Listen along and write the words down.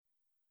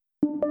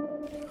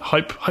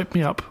Hype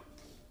me up.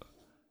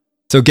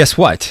 So guess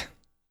what?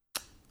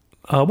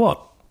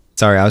 What?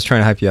 Sorry, I was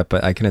trying to hype you up,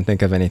 but I couldn't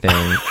think of anything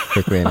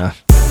quickly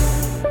enough.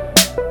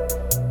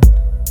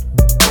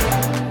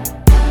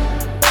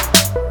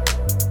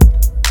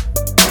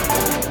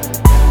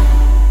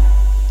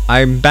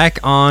 I'm back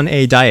on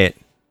a diet.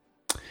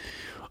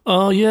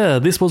 Yeah,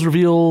 this was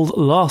revealed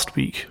last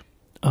week.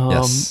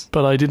 Yes.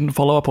 But I didn't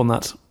follow up on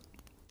that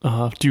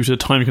due to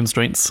time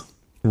constraints.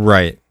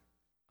 Right.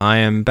 I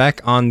am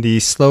back on the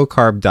slow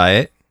carb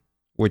diet,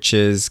 which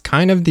is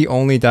kind of the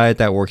only diet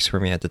that works for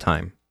me at the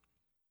time.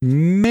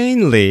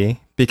 Mainly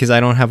because I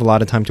don't have a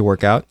lot of time to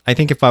work out. I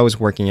think if I was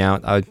working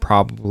out, I would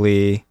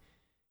probably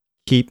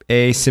keep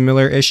a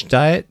similar-ish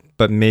diet,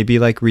 but maybe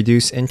like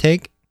reduce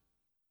intake.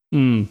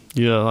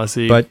 Yeah, I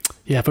see. But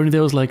yeah, if only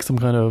there was like some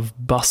kind of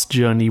bus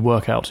journey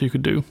workout you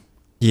could do.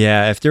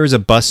 yeah, if there was a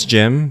bus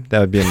gym, that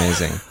would be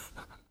amazing.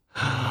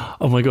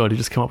 Oh my god, you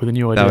just come up with a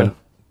new idea.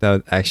 That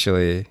would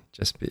actually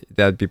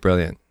that would be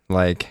brilliant.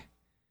 Like,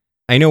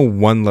 I know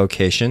one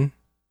location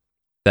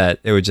that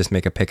it would just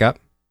make a pickup.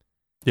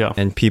 Yeah.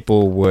 And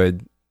people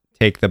would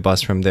take the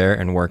bus from there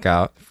and work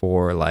out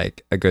for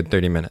like a good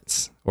 30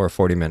 minutes or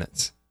 40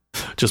 minutes.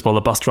 Just while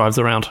the bus drives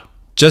around.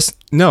 Just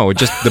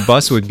the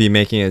bus would be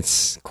making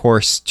its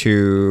course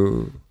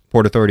to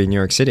Port Authority, New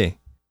York City.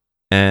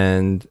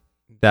 And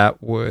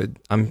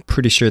I'm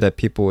pretty sure that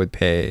people would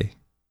pay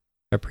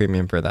a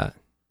premium for that.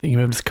 I think you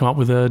may have just come up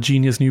with a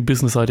genius new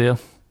business idea.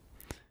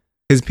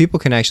 Because people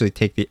can actually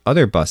take the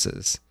other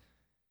buses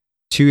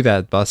to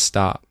that bus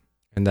stop.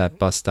 And that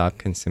bus stop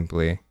can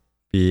simply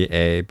be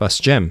a bus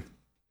gym.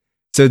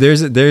 So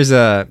there's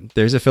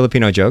a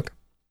Filipino joke.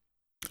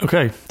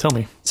 Okay, tell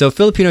me. So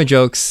Filipino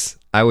jokes,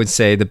 I would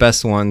say the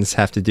best ones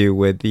have to do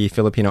with the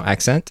Filipino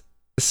accent.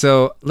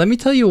 So let me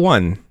tell you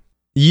one.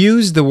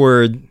 Use the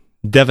word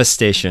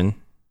devastation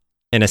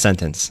in a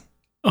sentence.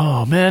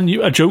 Oh man,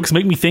 jokes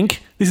make me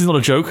think. This is not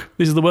a joke.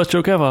 This is the worst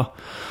joke ever.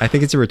 I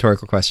think it's a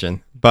rhetorical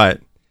question, but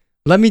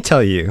let me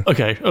tell you.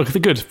 Okay,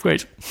 good,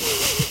 great.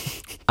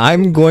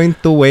 I'm going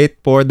to wait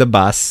for the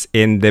bus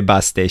in the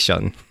bus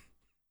station.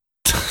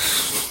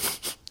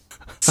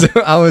 So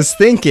I was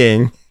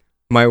thinking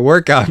my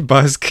workout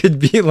bus could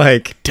be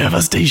like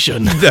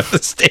devastation.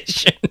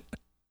 Devastation.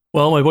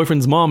 Well, my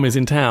boyfriend's mom is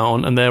in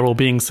town, and they're all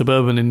being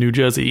suburban in New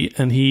Jersey,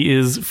 and he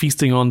is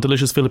feasting on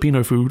delicious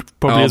Filipino food,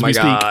 probably as we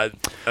speak. Oh my god,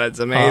 that's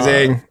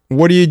amazing.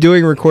 What are you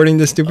doing recording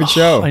this stupid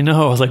show? I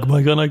know, I was like, am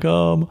I gonna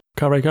come?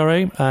 Kare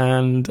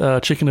and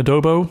chicken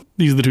adobo.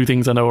 These are the two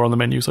things I know are on the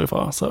menu so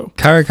far. So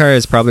Kare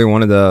is probably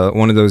one of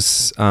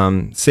those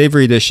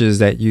savory dishes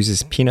that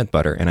uses peanut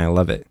butter, and I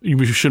love it.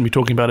 You shouldn't be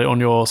talking about it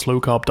on your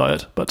slow carb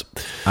diet, but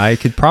I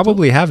could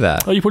probably have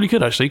that. Oh, you probably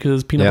could actually,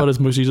 because peanut butter is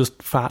mostly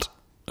just fat.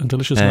 And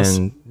deliciousness.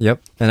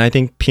 And I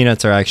think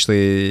peanuts are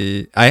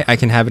actually I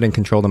can have it in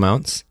controlled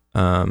amounts.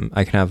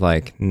 I can have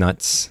like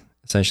nuts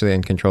essentially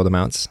in controlled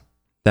amounts.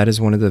 That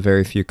is one of the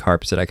very few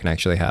carbs that I can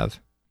actually have.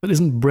 But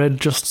isn't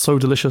bread just so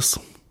delicious?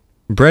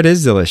 Bread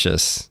is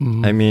delicious.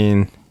 I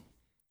mean,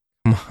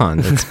 come on,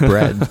 it's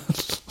bread.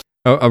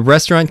 A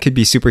restaurant could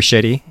be super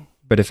shitty,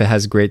 but if it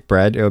has great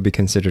bread, it will be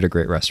considered a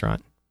great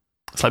restaurant.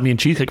 It's like me and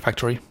Cheesecake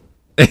Factory.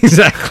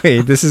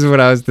 Exactly. This is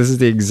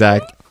the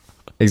exact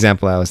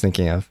example I was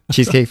thinking of.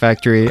 Cheesecake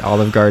Factory,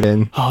 Olive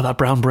Garden. Oh, that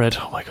brown bread.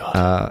 Oh my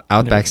god.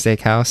 Outback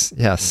Steakhouse.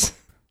 Yes.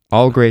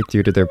 All great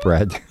due to their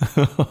bread.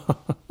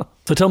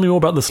 So tell me more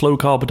about the slow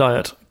carb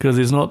diet, because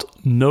it's not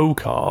no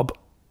carb.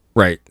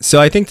 Right. So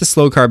I think the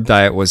slow carb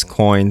diet was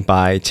coined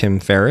by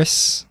Tim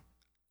Ferriss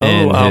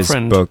in his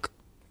book.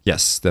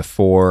 Yes, the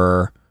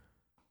 4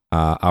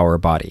 Hour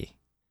Body.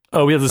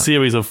 Oh, we have the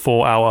series of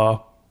 4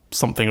 hour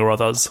something or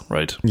others,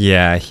 right?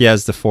 Yeah, he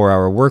has the 4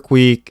 hour work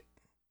week.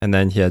 And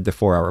then he had the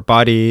 4 Hour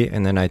Body,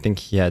 and then I think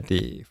he had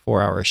the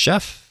 4 Hour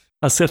Chef.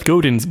 As Seth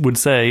Godin would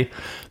say,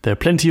 there are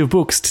plenty of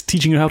books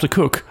teaching you how to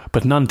cook,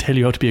 but none tell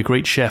you how to be a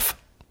great chef.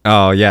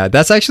 Oh, yeah.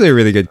 That's actually a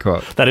really good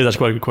quote. That is actually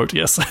quite a good quote,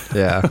 yes.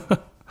 Yeah.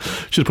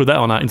 Should put that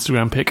on our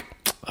Instagram pic.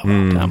 Oh,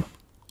 damn.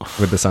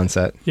 With the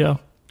sunset. Yeah.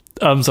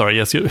 I'm sorry,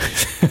 yes,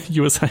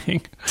 you were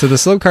saying. So the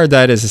slow carb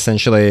diet is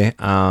essentially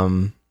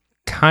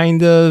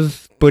kind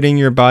of putting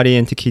your body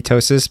into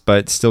ketosis,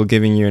 but still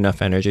giving you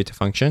enough energy to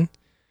function.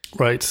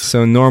 Right.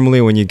 So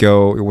normally when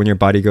your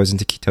body goes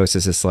into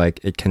ketosis, it's like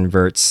it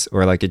converts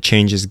or like it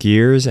changes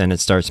gears and it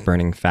starts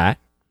burning fat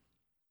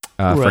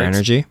for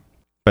energy.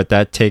 But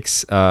that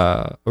takes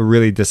a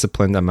really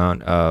disciplined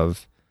amount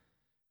of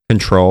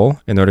control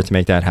in order to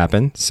make that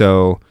happen.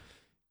 So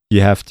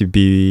you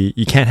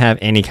can't have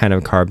any kind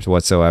of carbs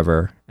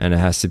whatsoever. And it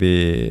has to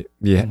be,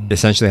 you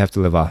essentially have to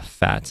live off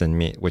fats and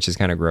meat, which is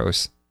kind of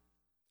gross.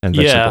 And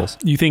vegetables.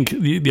 Yeah, you think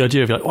the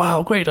idea of like,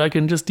 wow, great, I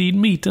can just eat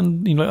meat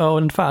and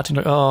and fat. You're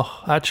like, oh,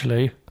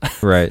 actually,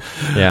 right?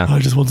 Yeah, I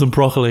just want some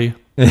broccoli.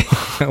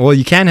 Well,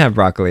 you can have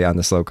broccoli on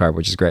the slow carb,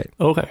 which is great.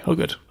 Okay,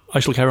 good. I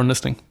shall carry on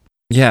listening.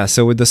 Yeah,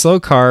 so with the slow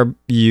carb,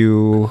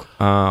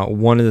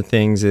 one of the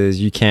things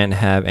is you can't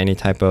have any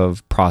type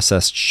of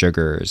processed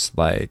sugars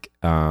like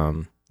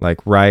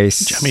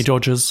rice, Jammy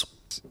Dodgers.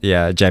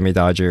 Yeah, Jammy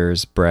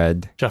Dodgers,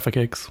 bread, Jaffa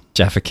cakes.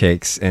 Jaffa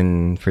cakes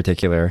in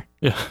particular.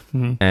 Yeah.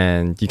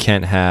 And you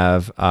can't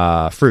have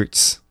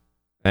fruits,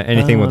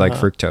 anything with like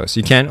fructose.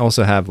 You can't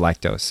also have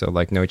lactose, so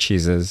like no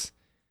cheeses,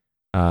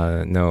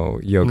 no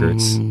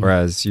yogurts, or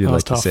as you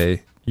like to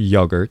say,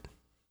 yogurt.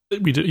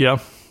 We do, yeah.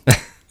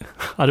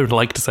 I don't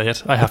like to say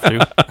it. I have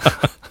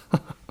to.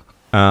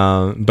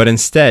 But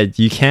instead,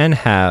 you can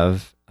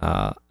have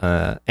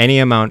any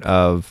amount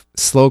of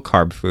slow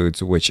carb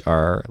foods, which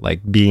are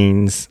like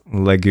beans,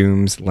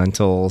 legumes,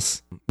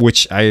 lentils,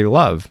 which I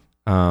love.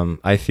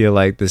 I feel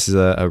like this is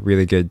a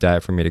really good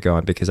diet for me to go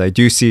on because I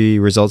do see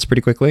results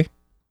pretty quickly.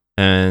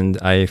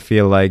 And I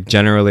feel like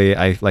generally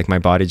my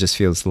body just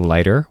feels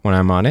lighter when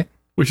I'm on it.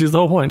 Which is the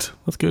whole point.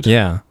 That's good.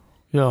 Yeah.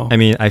 Yeah. I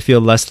mean, I feel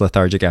less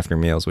lethargic after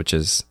meals, which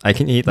is, I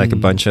can eat like a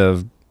bunch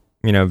of,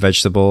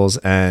 vegetables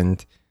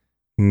and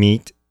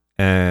meat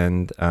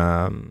and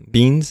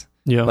beans.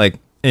 Yeah. Like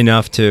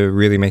enough to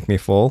really make me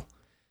full.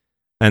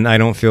 And I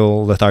don't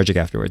feel lethargic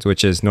afterwards,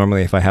 which is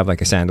normally if I have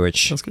like a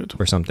sandwich That's good.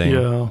 or something.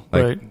 Yeah,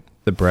 like right.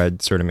 The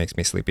bread sort of makes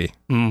me sleepy.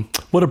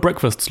 What do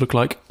breakfasts look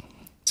like?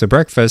 So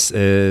breakfast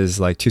is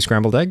like 2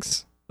 scrambled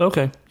eggs.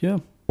 Okay, yeah.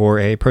 Or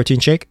a protein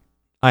shake.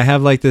 I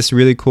have like this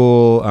really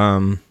cool,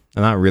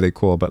 not really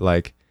cool, but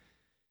like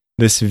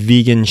this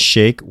vegan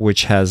shake,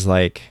 which has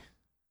like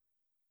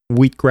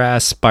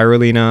wheatgrass,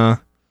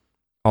 spirulina,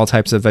 all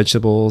types of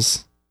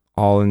vegetables,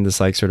 all in this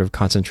like sort of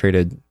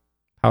concentrated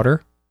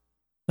powder.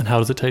 And how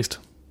does it taste?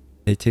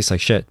 It tastes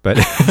like shit, but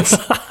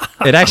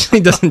it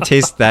actually doesn't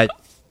taste that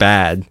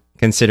bad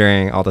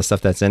considering all the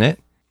stuff that's in it.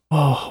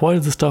 Oh, why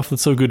does the stuff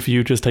that's so good for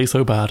you just taste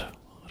so bad?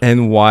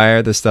 And why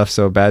are the stuff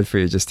so bad for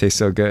you just taste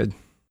so good?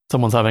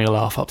 Someone's having a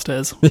laugh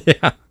upstairs.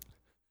 Yeah.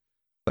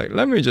 Like,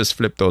 let me just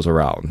flip those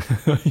around.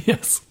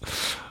 Yes.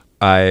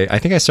 I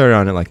think I started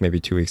on it like maybe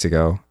 2 weeks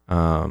ago.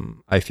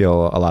 I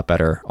feel a lot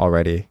better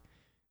already.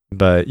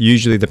 But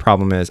usually the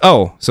problem is,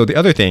 so the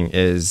other thing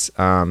is,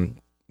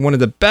 one of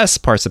the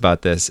best parts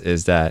about this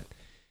is that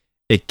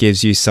it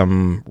gives you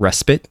some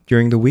respite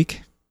during the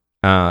week.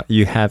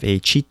 You have a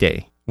cheat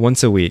day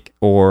once a week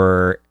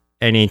or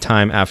any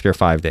time after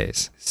 5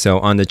 days. So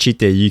on the cheat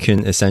day, you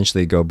can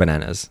essentially go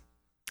bananas.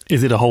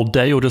 Is it a whole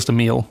day or just a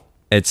meal?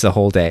 It's a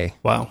whole day.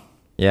 Wow.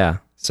 Yeah.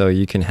 So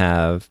you can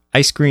have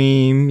ice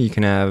cream, you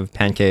can have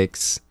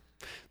pancakes.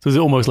 So is it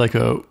almost like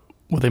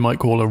what they might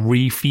call a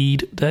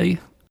refeed day?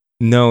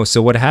 No.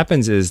 So what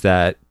happens is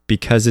that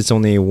because it's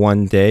only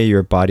one day,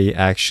 your body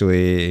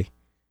actually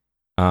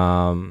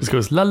just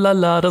goes la la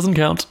la, doesn't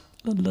count.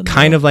 La, la, la.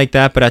 Kind of like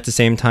that, but at the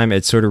same time,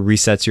 it sort of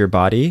resets your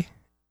body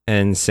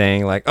and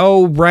saying like,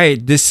 oh,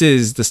 right, this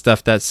is the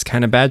stuff that's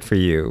kind of bad for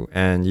you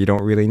and you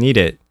don't really need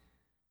it.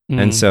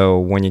 And so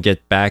when you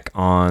get back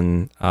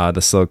on the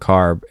slow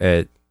carb,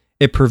 it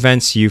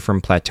prevents you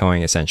from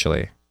plateauing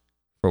essentially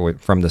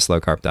from the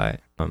slow carb diet.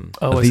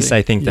 At least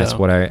I think that's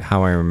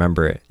how I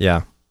remember it.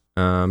 Yeah.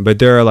 But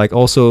there are like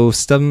also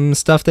some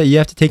stuff that you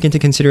have to take into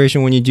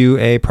consideration when you do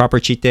a proper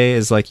cheat day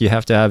is like you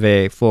have to have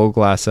a full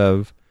glass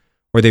of,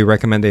 or they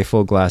recommend a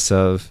full glass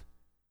of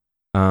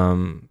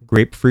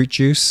grapefruit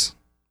juice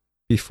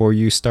before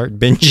you start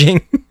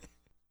binging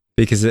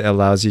because it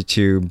allows you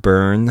to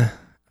burn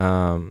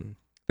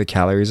the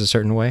calories a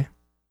certain way.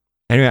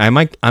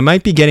 Anyway, I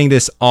might be getting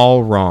this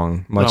all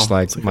wrong, much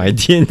like my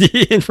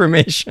D&D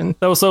information.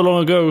 That was so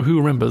long ago, who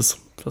remembers?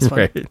 That's fine.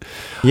 Right.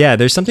 Yeah,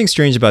 there's something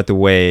strange about the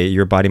way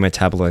your body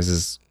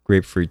metabolizes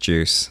grapefruit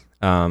juice.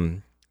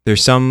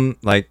 There's some,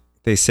 like,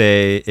 they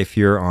say if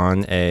you're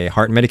on a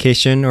heart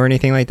medication or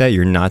anything like that,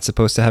 you're not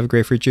supposed to have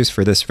grapefruit juice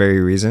for this very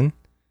reason.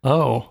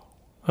 Oh,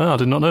 I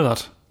did not know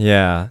that.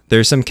 Yeah,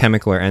 there's some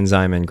chemical or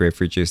enzyme in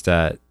grapefruit juice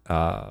that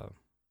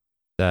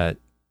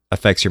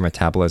affects your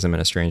metabolism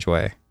in a strange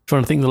way.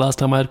 Trying to think the last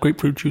time I had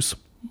grapefruit juice.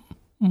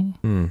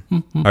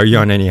 Are you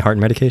on any heart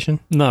medication?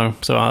 No,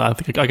 so I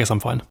guess I'm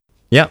fine.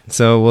 Yeah,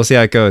 so we'll see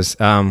how it goes.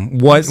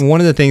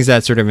 One of the things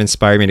that sort of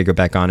inspired me to go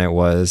back on it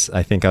was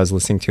I think I was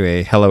listening to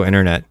a Hello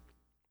Internet.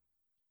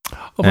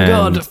 Oh my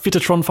god,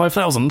 Fitotron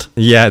 5000.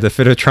 Yeah, the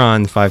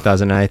Fitotron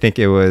 5000. And I think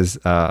it was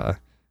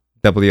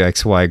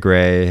WXY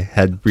Gray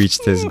had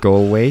reached his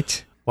goal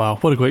weight. Wow,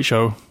 what a great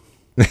show.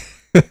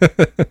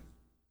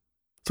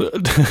 So,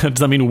 does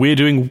that mean we're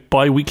doing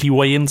bi-weekly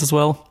weigh-ins as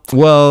well?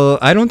 Well,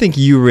 I don't think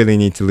you really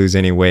need to lose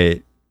any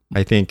weight.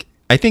 I think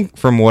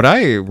from what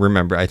I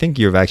remember, I think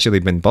you've actually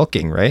been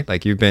bulking, right?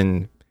 Like you've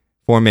been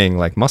forming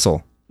like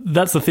muscle.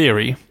 That's the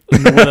theory.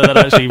 Whether that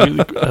actually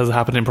has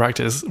happened in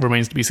practice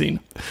remains to be seen.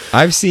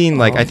 I've seen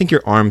I think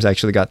your arms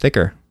actually got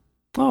thicker.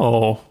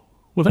 Oh,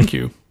 well, thank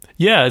you.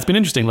 Yeah, it's been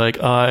interesting. Like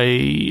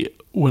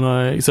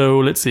so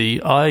let's see,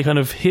 I kind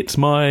of hit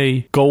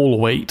my goal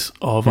weight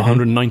of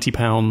 190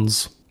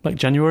 pounds like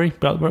January,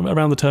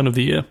 around the turn of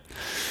the year.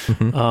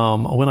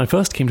 When I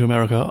first came to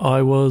America,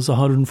 I was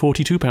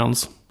 142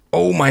 pounds.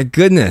 Oh my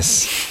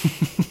goodness.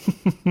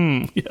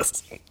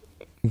 Yes.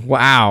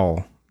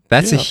 Wow.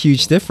 That's a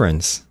huge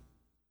difference.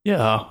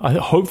 Yeah.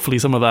 Hopefully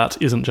some of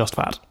that isn't just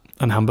fat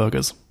and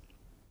hamburgers.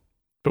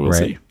 But we'll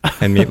see.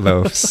 And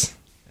meatloafs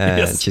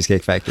and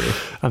Cheesecake Factory.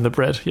 And the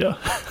bread, yeah.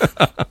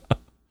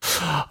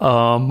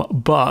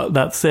 But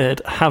that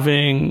said,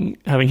 having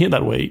hit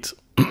that weight,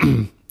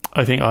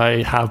 I think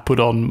I have put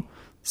on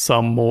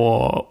some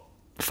more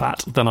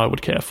fat than I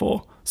would care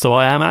for. So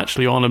I am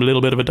actually on a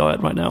little bit of a diet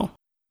right now.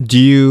 Do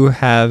you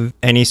have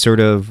any sort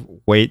of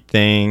weight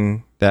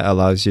thing that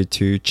allows you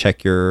to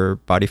check your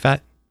body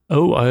fat?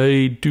 Oh,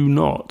 I do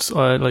not.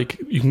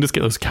 You can just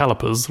get those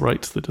calipers,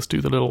 right? That just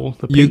do the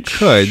pinch. You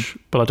could,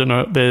 but I don't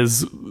know.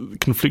 There's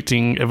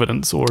conflicting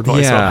evidence or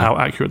advice on how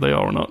accurate they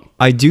are or not.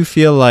 I do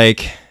feel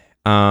like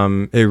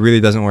it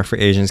really doesn't work for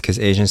Asians because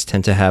Asians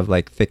tend to have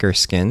like thicker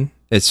skin.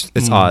 It's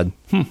odd.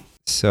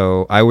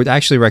 So I would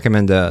actually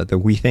recommend the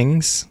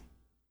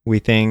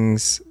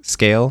WeThings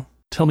scale.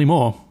 Tell me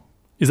more.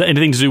 Is that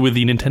anything to do with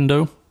the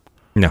Nintendo?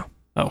 No.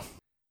 Oh.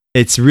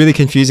 It's really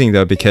confusing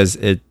though because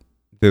the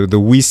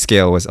Wii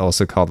scale was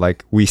also called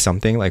like Wii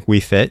something, like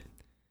Wii Fit.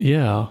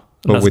 Yeah.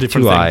 But with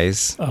two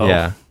eyes. Oh,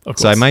 yeah.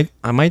 So I might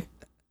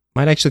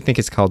actually think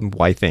it's called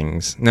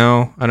WiThings.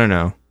 No, I don't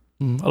know.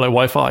 I like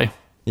Wi-Fi.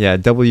 Yeah,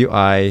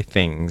 WI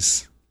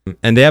things.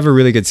 And they have a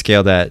really good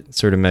scale that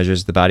sort of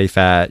measures the body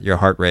fat, your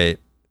heart rate,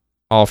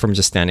 all from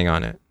just standing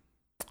on it.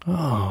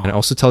 Oh. And it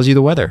also tells you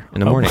the weather in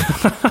the morning.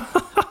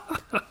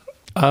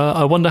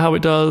 I wonder how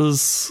it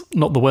does,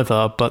 not the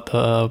weather, but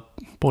the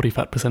body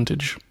fat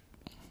percentage.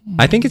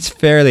 I think it's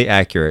fairly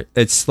accurate.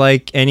 It's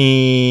like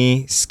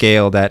any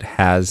scale that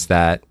has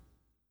that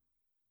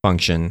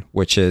function,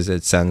 which is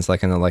it sends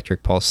like an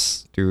electric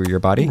pulse through your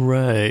body.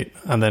 Right.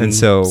 And then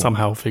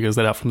somehow figures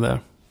that out from there.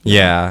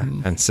 Yeah.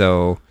 And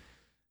so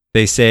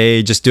they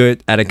say just do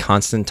it at a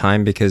constant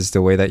time because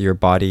the way that your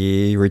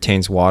body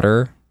retains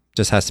water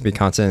just has to be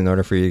constant in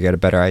order for you to get a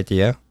better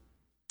idea.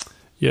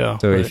 Yeah.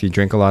 So if you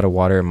drink a lot of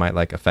water, it might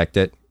like affect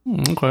it.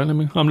 Okay.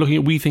 I'm looking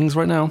at WeThings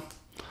right now.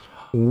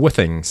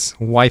 WiThings.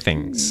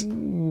 WiThings.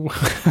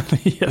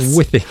 Yes.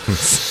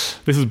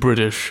 WiThings. This is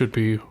British. Should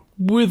be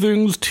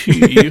WiThings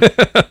tea.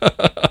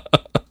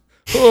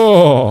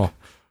 Oh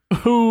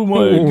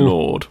my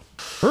lord.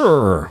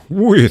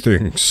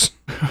 WiThings.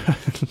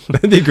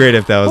 That'd be great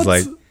if that was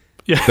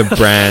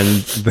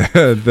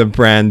the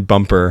brand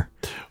bumper.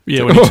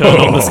 Yeah, when you turn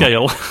on the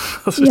scale.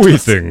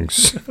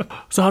 WiThings.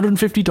 It's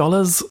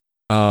 $150.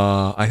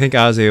 I think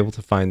I was able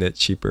to find it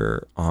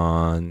cheaper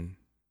on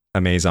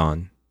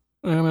Amazon.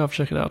 I'm gonna have to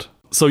check it out.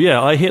 So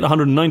yeah, I hit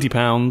 190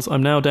 pounds.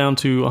 I'm now down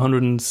to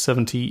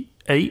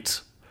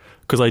 178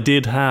 because I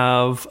did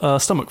have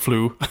stomach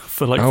flu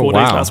for like 4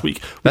 days last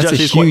week. That's a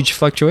huge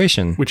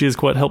fluctuation. Which is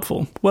quite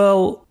helpful.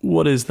 Well,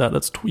 what is that?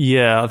 That's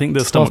I think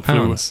the stomach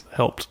flu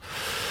helped.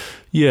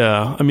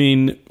 Yeah, I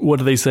mean, what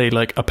do they say?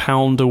 Like a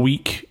pound a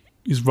week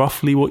is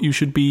roughly what you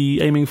should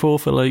be aiming for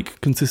like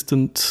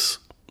consistent,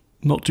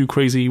 not too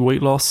crazy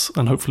weight loss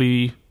and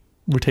hopefully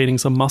retaining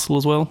some muscle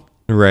as well.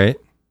 Right.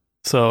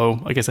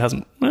 So I guess it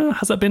hasn't.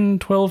 Has that been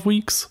 12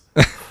 weeks?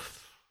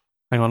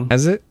 Hang on.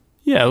 Has it?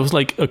 Yeah, it was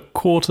like a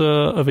quarter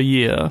of a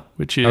year,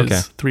 which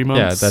is 3 months.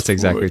 Yeah, that's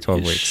exactly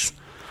 12 weeks.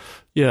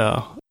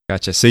 Yeah.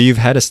 Gotcha. So you've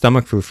had a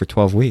stomach flu for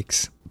 12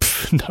 weeks.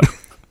 No.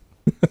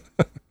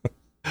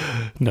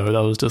 No, that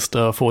was just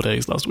 4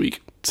 days last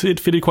week. So it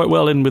fitted quite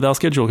well in with our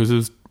schedule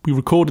because we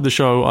recorded the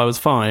show, I was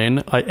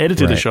fine. I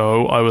edited the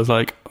show, I was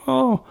like,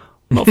 I'm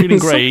not feeling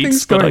great.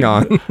 Something's going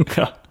on.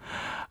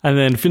 And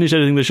then finished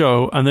editing the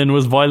show and then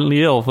was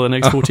violently ill for the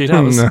next 48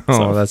 hours.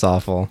 No, that's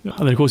awful. And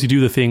then, of course, you do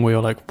the thing where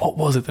you're like, what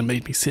was it that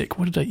made me sick?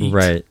 What did I eat?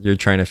 Right. You're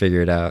trying to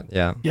figure it out.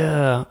 Yeah.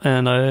 Yeah.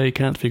 And I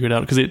can't figure it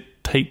out because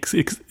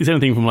it's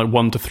anything from like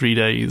 1 to 3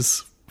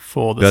 days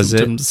for the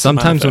symptoms.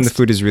 Sometimes when the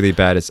food is really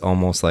bad, it's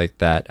almost like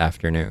that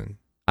afternoon.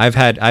 I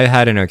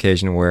had an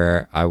occasion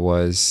where I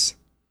wouldn't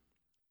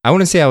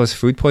say I was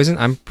food poisoned.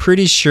 I'm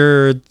pretty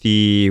sure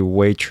the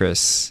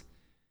waitress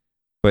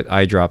put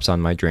eye drops on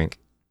my drink.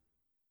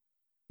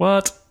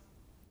 What?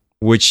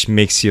 Which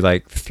makes you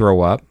like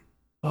throw up.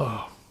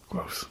 Oh,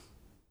 gross.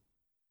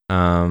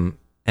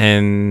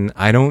 And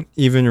I don't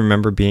even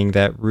remember being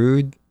that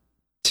rude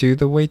to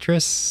the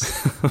waitress.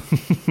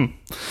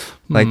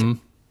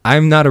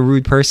 I'm not a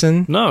rude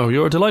person. No,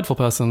 you're a delightful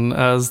person,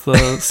 as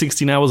the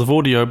 16 hours of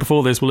audio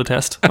before this will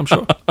attest, I'm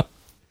sure.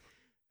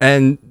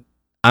 And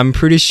I'm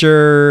pretty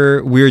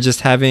sure we were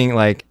just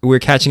we're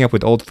catching up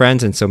with old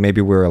friends, and so maybe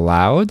we're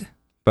allowed,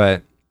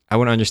 but I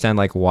wouldn't understand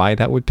like why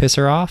that would piss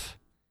her off.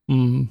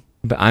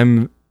 But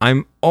I'm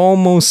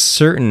almost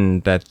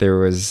certain that there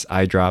was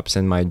eye drops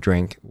in my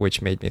drink,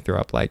 which made me throw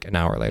up like an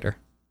hour later.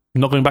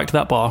 Not going back to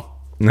that bar.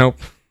 Nope.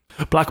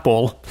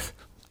 Blackball.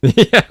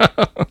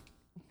 Yeah.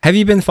 Have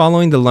you been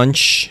following the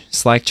lunch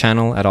Slack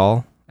channel at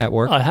all at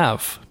work? I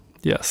have,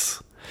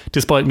 yes.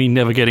 Despite me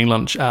never getting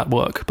lunch at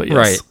work, but yes.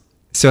 Right.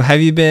 So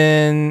have you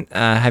been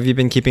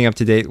keeping up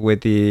to date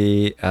with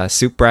the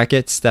soup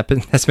brackets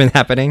that's been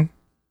happening?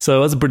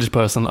 So as a British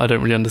person, I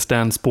don't really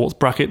understand sports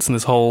brackets and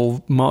this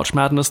whole March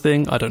Madness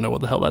thing. I don't know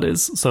what the hell that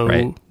is.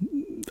 So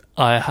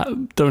I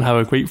don't have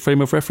a great frame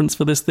of reference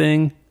for this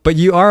thing. But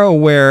you are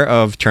aware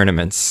of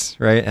tournaments,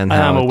 right? And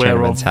how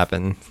tournaments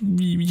happen.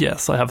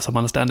 Yes, I have some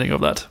understanding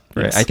of that.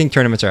 Right. Yes. I think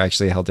tournaments are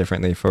actually held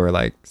differently for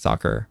like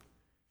soccer.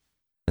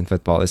 in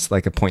football. It's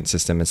like a point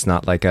system. It's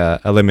not like a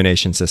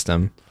elimination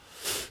system.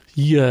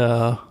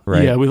 Yeah,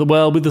 right. Yeah.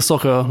 With the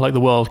soccer, like the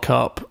World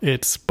Cup,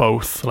 it's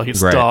both. Like it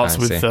starts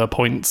with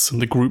points in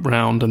the group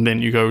round, and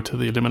then you go to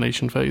the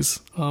elimination phase.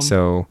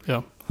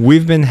 Yeah,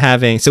 we've been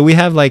having. So we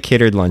have like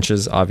catered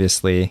lunches.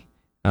 Obviously,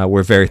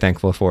 we're very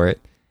thankful for it.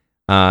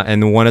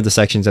 And one of the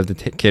sections of the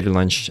catered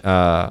lunch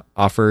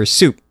offers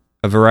soup,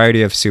 a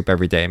variety of soup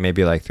every day,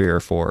 maybe like 3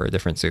 or 4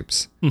 different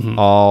soups,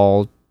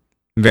 all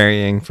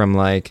varying from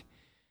like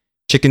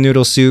chicken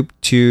noodle soup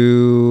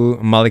to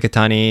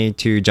mulligatawny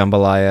to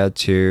jambalaya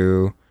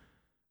to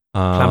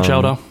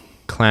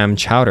clam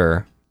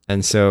chowder.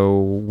 And so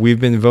we've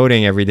been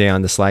voting every day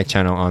on the Slack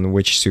channel on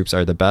which soups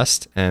are the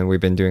best, and we've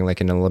been doing like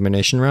an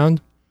elimination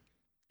round.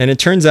 And it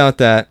turns out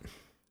that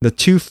the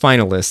 2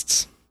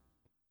 finalists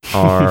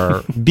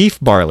are beef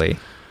barley,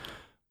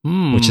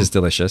 which is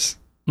delicious,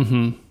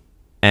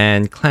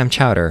 and clam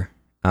chowder.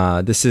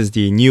 This is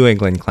the New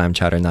England clam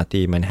chowder, not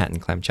the Manhattan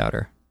clam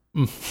chowder.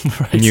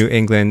 Right. New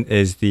England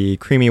is the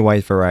creamy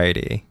white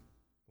variety,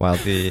 while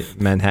the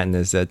Manhattan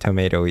is the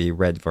tomatoey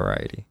red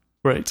variety.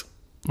 Right.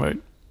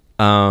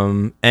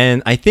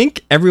 And I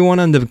think everyone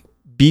on the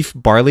beef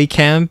barley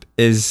camp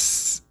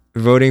is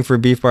voting for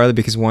beef barley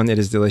because 1, it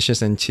is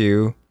delicious, and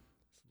 2,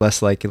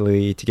 less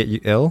likely to get you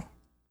ill.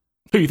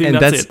 You think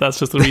that's it? That's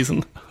just the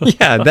reason?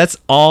 Yeah, that's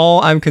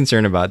all I'm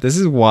concerned about. This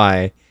is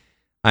why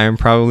I am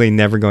probably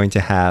never going to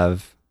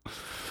have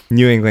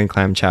New England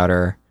clam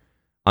chowder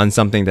on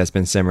something that's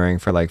been simmering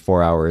for like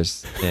 4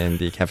 hours in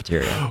the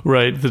cafeteria.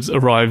 Right, that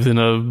arrives in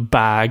a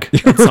bag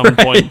at some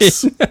point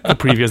the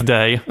previous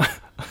day.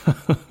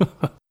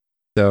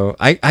 So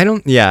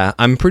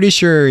I'm pretty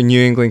sure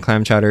New England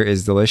clam chowder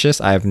is delicious.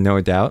 I have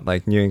no doubt.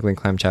 Like New England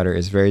clam chowder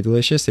is very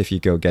delicious if you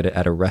go get it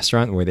at a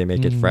restaurant where they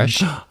make it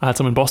fresh. I had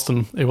some in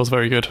Boston. It was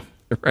very good.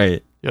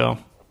 Right. Yeah.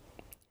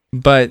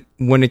 But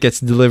when it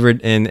gets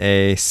delivered in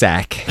a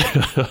sack,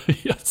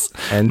 yes,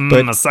 and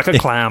put a sack of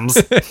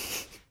clams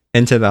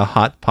into the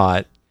hot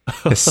pot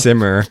to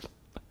simmer,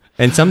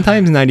 and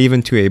sometimes not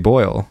even to a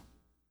boil.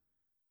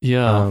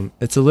 Yeah,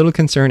 it's a little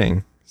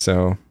concerning.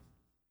 So,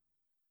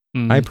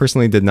 I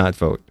personally did not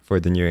vote for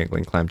the New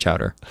England clam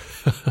chowder.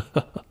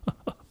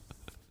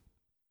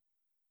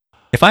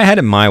 If I had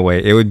it my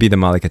way, it would be the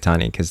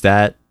mulligatawny because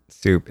that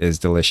soup is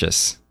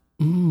delicious.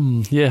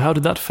 Yeah, how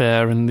did that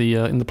fare in the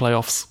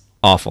playoffs?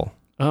 Awful.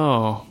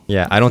 Oh.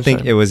 Yeah, I don't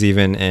think it was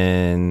even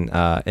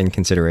in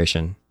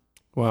consideration.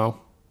 Wow.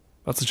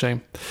 That's a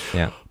shame.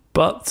 Yeah.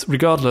 But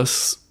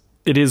regardless,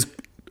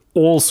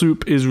 all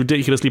soup is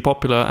ridiculously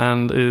popular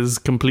and is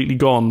completely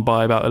gone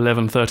by about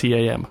 11:30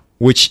 a.m.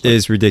 Which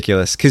is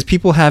ridiculous because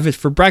people have it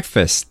for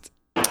breakfast.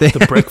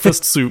 The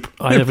breakfast soup.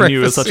 I never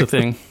knew it was such a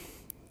thing.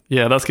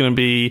 Yeah, that's going to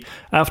be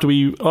after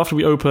we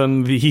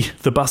open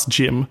the bus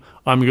gym.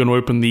 I'm going to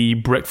open the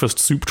breakfast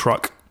soup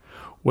truck,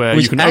 where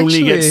you can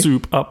only get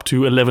soup up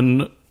to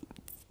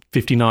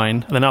 11:59,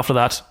 and then after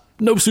that,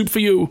 no soup for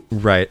you.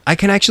 Right. I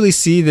can actually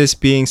see this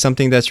being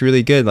something that's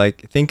really good.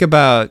 Like, think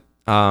about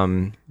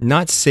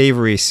not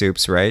savory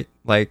soups, right?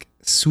 Like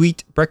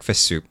sweet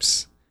breakfast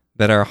soups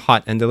that are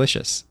hot and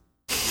delicious.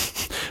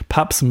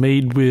 Perhaps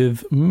made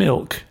with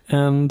milk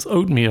and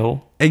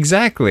oatmeal.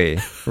 Exactly.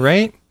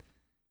 Right?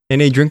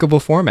 In a drinkable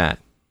format.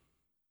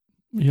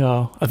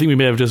 Yeah. I think we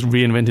may have just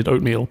reinvented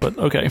oatmeal, but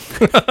okay.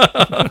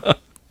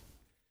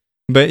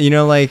 But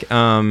like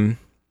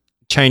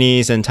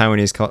Chinese and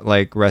Taiwanese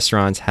like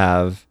restaurants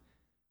have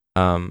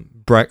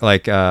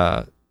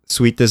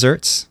sweet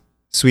desserts,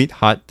 sweet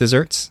hot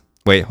desserts.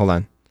 Wait, hold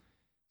on.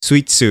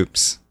 Sweet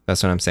soups.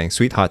 That's what I'm saying.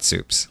 Sweet hot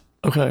soups.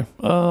 Okay.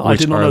 I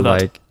did not know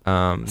that. Like,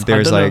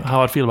 there's I don't know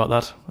how I'd feel about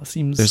that. That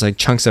seems. There's like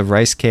chunks of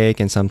rice cake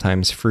and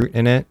sometimes fruit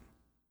in it.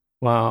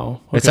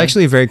 Wow. Okay. It's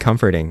actually very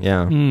comforting.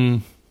 Yeah.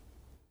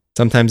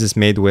 Sometimes it's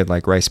made with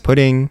like rice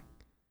pudding.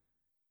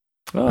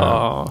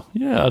 Oh,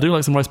 yeah. I do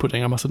like some rice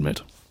pudding, I must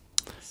admit.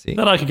 See.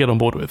 That I could get on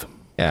board with.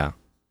 Yeah.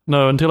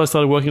 No, until I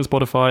started working at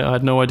Spotify, I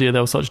had no idea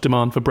there was such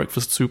demand for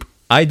breakfast soup.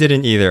 I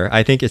didn't either.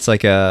 I think it's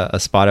like a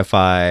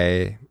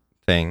Spotify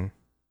thing.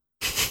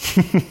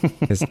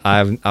 Because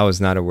I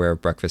was not aware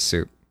of breakfast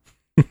soup.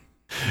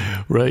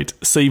 Right.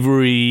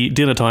 Savory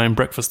dinner time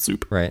breakfast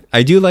soup. Right.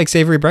 I do like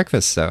savory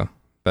breakfast though,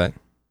 but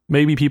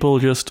maybe people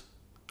just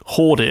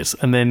hoard it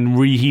and then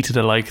reheat it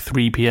at like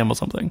 3 p.m. or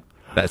something.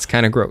 That's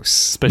kind of gross.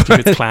 Especially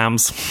if it's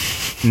clams.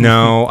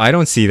 No, I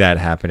don't see that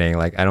happening.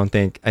 Like, I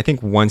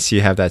think once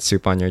you have that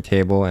soup on your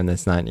table and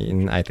it's not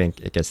eaten, I think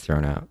it gets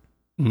thrown out.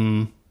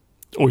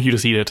 Or you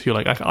just eat it. You're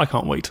like, I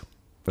can't wait.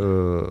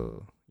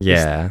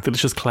 Yeah. Just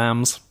delicious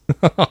clams.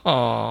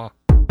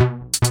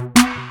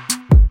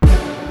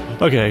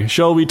 Okay,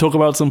 shall we talk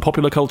about some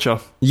popular culture?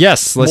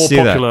 Yes, let's do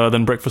that. More popular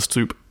than breakfast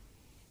soup.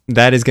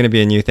 That is going to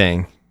be a new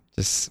thing.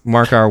 Just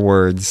mark our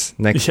words.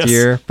 Next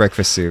year,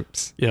 breakfast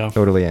soups. Yeah.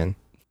 Totally in.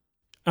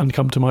 And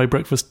come to my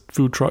breakfast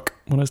food truck.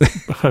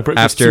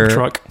 Breakfast soup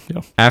truck.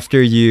 Yeah.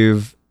 After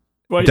you've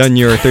done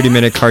your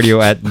 30-minute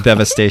cardio at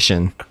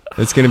Devastation.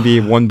 It's going to be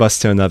one bus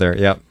to another.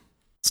 Yep.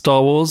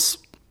 Star Wars.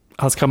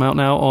 has come out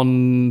now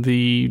on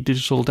the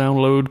digital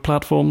download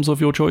platforms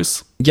of your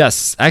choice?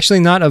 Yes, actually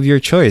not of your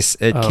choice.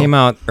 It came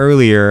out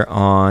earlier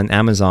on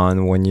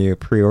Amazon when you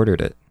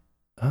pre-ordered it,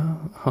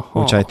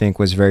 which I think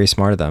was very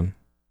smart of them.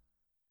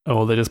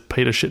 Oh, they just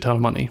paid a shit ton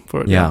of money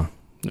for it. Yeah.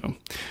 No.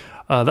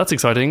 That's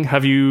exciting.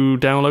 Have you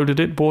downloaded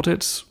it, bought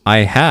it? I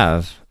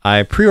have.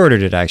 I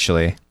pre-ordered it,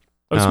 actually.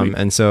 Oh, sweet.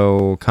 And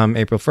so come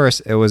April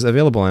 1st, it was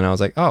available, and I was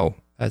like, oh,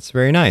 that's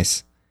very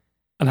nice.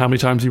 And how many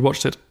times have you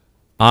watched it?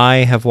 I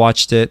have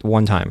watched it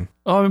one time.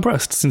 Oh, I'm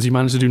impressed, since you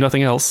managed to do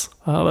nothing else.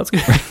 That's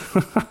good.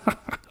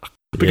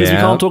 Because we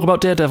can't talk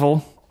about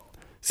Daredevil.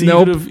 See,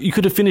 nope. you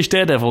could have finished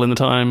Daredevil in the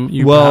time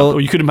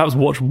or you could have perhaps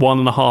watched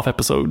 1.5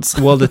 episodes.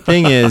 Well, the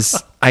thing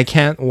is, I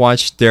can't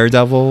watch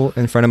Daredevil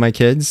in front of my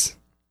kids.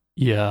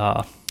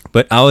 Yeah.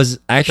 But I was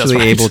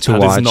actually able to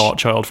watch... That is not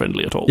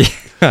child-friendly at all.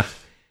 Yeah.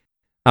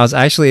 I was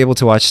actually able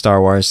to watch Star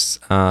Wars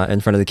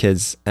in front of the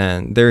kids,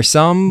 and there's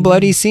some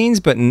bloody scenes,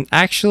 but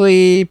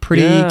actually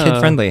pretty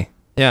kid-friendly.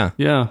 Yeah.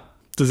 Yeah.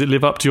 Does it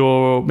live up to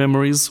your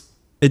memories?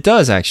 It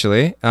does,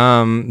 actually.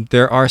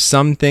 There are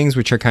some things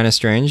which are kind of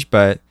strange,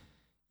 but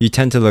you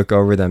tend to look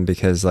over them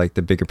because like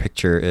the bigger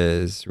picture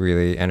is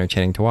really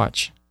entertaining to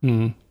watch.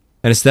 Mm.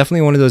 And it's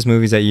definitely one of those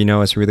movies that you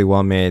know is really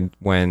well made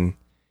when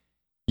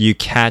you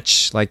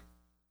catch like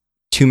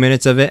 2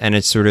 minutes of it and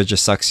it sort of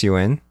just sucks you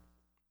in.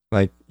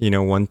 Like, you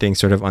know, one thing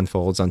sort of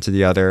unfolds onto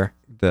the other.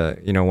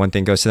 One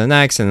thing goes to the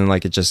next, and then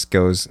like it just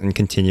goes and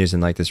continues in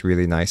like this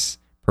really nice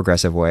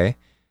progressive way.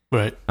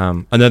 Right.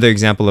 Another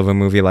example of a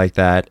movie like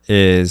that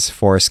is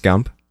Forrest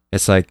Gump.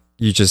 It's like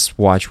you just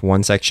watch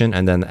one section,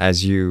 and then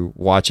as you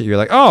watch it, you're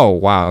like, oh,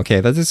 wow,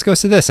 okay, this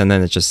goes to this. And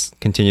then it just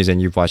continues,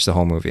 and you've watched the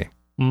whole movie.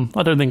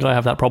 I don't think I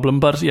have that problem,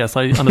 but yes,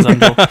 I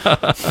understand your...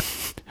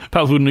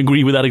 Perhaps wouldn't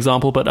agree with that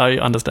example, but I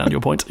understand your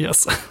point,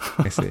 yes.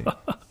 I see.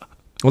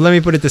 Well, let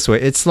me put it this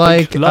way. It's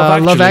like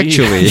Love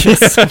Actually.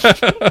 Yes.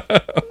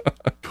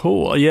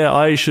 Cool. Yeah,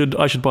 I should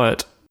buy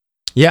it.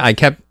 Yeah,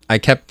 I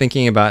kept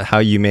thinking about how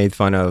you made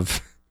fun of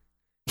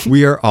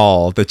we are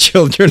all the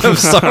children of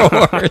Star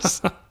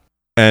Wars.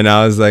 And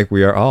I was like,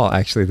 we are all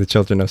actually the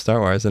children of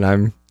Star Wars. And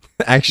I'm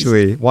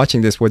actually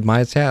watching this with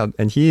my child,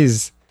 and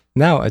he's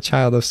now a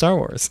child of Star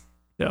Wars.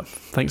 Yeah.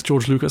 Thanks,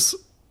 George Lucas.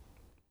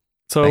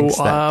 So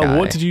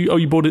what did you... Oh,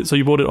 you bought it. So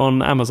you bought it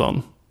on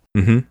Amazon.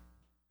 Mm-hmm.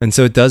 And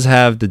so it does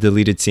have the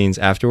deleted scenes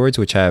afterwards,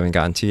 which I haven't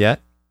gotten to yet.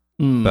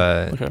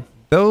 But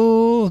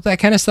though that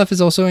kind of stuff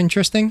is also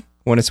interesting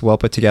when it's well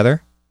put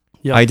together.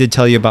 Yeah. I did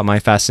tell you about my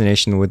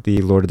fascination with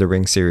the Lord of the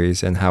Rings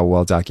series and how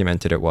well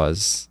documented it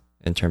was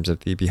in terms of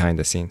the behind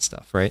the scenes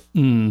stuff, right?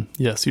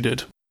 Yes, you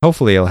did.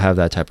 Hopefully it'll have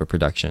that type of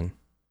production.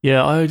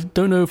 Yeah, I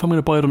don't know if I'm going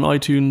to buy it on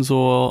iTunes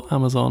or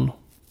Amazon.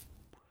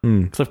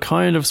 Because I've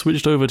kind of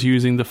switched over to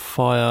using the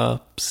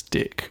Fire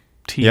Stick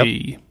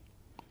TV,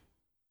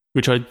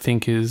 which I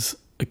think is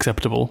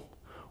acceptable.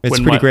 It's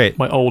pretty great.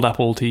 My old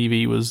Apple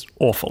TV was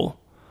awful.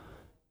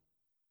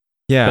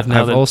 Yeah, but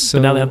now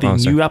they have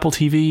the new Apple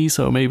TV,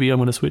 so maybe I'm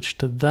going to switch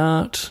to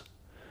that.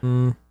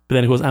 But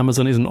then, of course,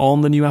 Amazon isn't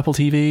on the new Apple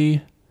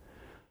TV.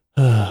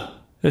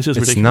 It's just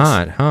ridiculous. It's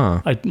not,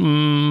 huh?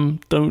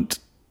 Don't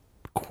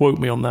quote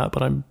me on that,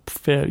 but I'm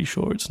fairly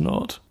sure it's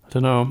not. I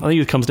don't know. I think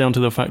it comes down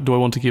to the fact, do I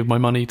want to give my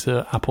money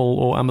to Apple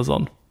or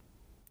Amazon?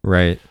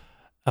 Right.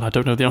 And I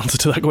don't know the answer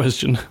to that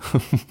question.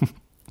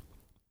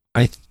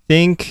 I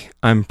think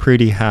I'm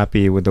pretty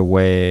happy with the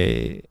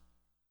way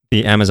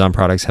the Amazon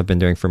products have been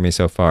doing for me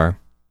so far.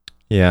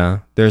 Yeah,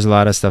 there's a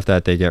lot of stuff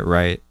that they get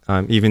right.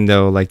 Even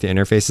though like the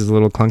interface is a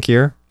little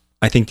clunkier,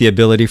 I think the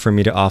ability for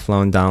me to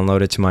offload, download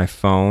it to my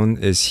phone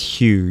is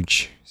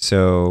huge.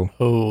 So,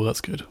 oh,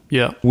 that's good.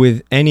 Yeah.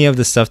 With any of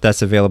the stuff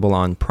that's available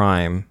on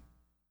Prime,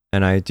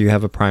 and I do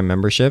have a Prime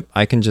membership,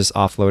 I can just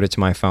offload it to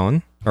my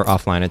phone or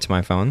offline it to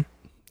my phone.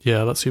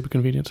 Yeah, that's super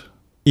convenient.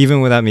 Even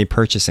without me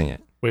purchasing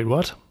it. Wait,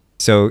 what?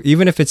 So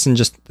even if it's in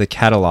just the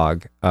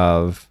catalog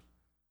of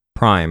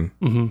Prime,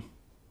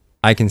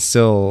 I can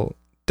still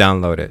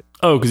download it.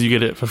 Oh, because you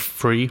get it for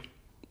free?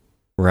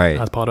 Right.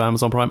 As part of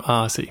Amazon Prime?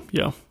 I see.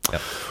 Yeah.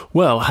 Yep.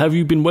 Well, have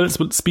you been... Well,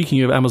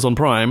 speaking of Amazon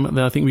Prime, then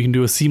I think we can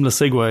do a seamless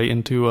segue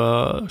into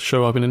a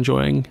show I've been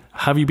enjoying.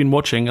 Have you been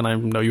watching, and I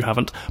know you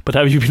haven't, but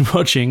have you been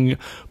watching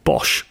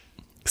Bosch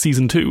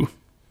Season 2?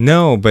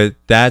 No, but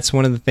that's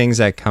one of the things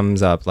that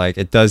comes up. Like,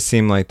 it does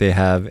seem like they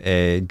have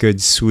a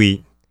good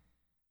suite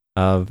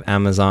of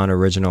Amazon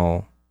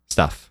original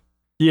stuff.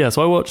 Yeah,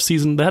 so I watched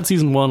they had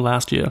season 1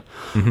 last year.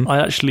 I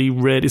actually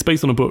read, it's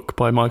based on a book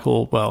by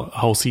Michael, well, a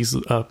whole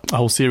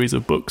series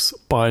of books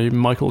by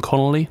Michael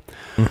Connolly.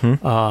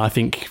 I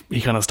think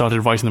he kind of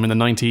started writing them in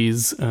the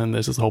 90s, and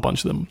there's just a whole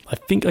bunch of them. I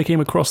think I came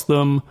across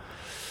them,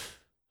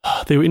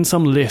 they were in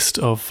some list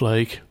of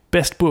like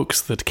best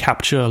books that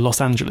capture Los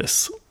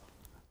Angeles.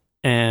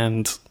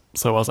 And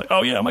so I was like,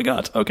 oh yeah, oh my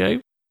God, okay.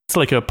 It's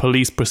like a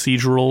police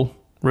procedural,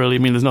 really. I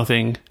mean, there's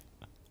nothing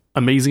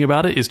amazing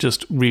about it. It's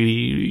just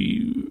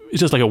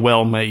like a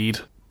well-made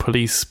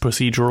police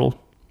procedural.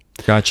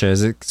 Gotcha.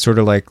 Is it sort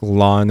of like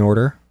Law and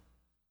Order?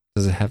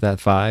 Does it have that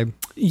vibe?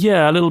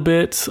 Yeah, a little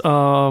bit.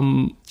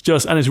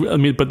 just, and it's, I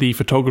mean, but the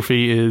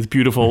photography is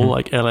beautiful.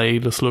 Like LA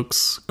just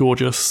looks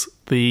gorgeous.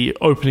 The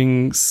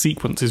opening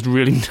sequence is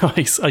really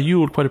nice. You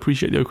would quite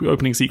appreciate the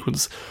opening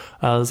sequence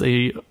as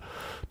a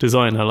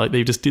designer. Like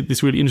they just did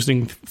this really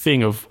interesting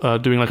thing of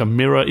doing like a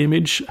mirror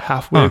image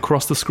halfway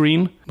across the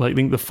screen. Like I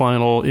think the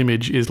final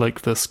image is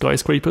like the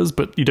skyscrapers,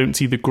 but you don't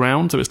see the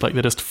ground, so it's like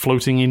they're just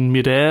floating in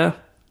midair.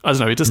 I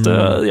don't know. It just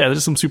there's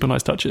just some super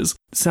nice touches.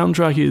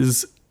 Soundtrack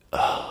is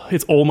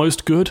it's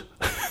almost good.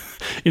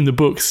 In the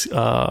books,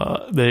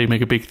 they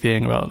make a big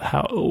thing about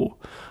how.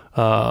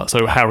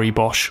 So Harry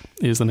Bosch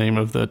is the name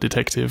of the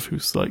detective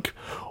who's like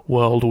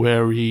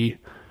world-weary,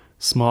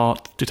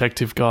 smart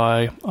detective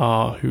guy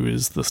who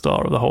is the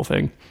star of the whole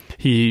thing.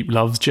 He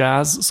loves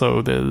jazz,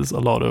 so there's a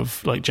lot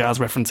of like jazz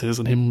references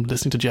and him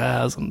listening to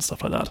jazz and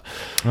stuff like that.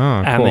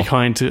 And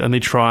cool. They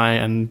try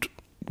and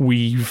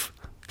weave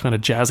kind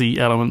of jazzy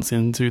elements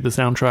into the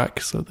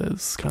soundtrack. So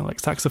there's kind of like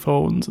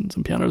saxophones and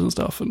some pianos and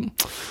stuff. And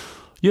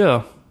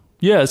yeah,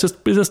 it's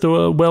just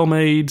a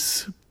well-made,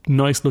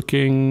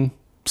 nice-looking,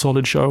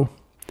 solid show.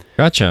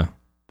 Gotcha.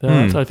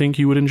 That I think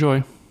you would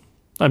enjoy.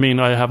 I mean,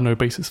 I have no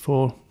basis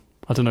for,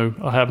 I don't know,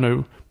 I have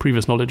no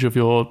previous knowledge of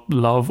your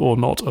love or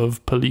not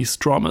of police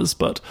dramas,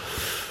 but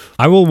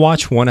I will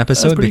watch one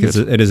episode because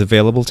it is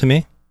available to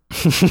me.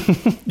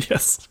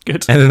 Yes,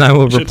 good. And then I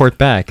will report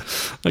back.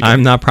 Okay.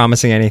 I'm not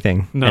promising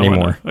anything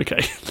anymore.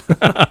 Okay.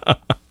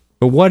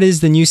 But what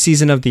is the new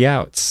season of The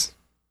Outs?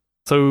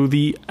 So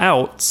The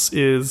Outs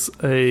is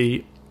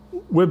a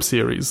web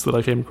series that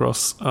I came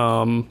across.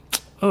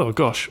 Oh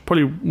gosh,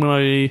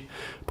 probably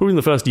in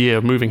the first year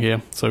of moving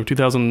here. So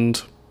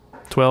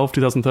 2012,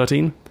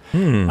 2013.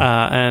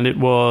 And it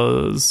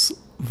was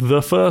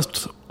the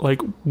first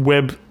like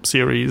web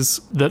series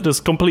that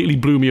just completely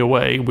blew me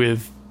away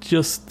with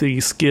just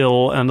the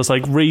skill and just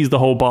like raised the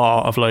whole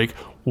bar of like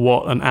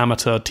what an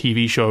amateur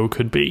TV show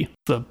could be.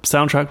 The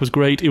soundtrack was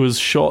great. It was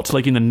shot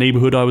like in the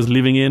neighborhood I was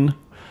living in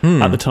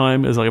at the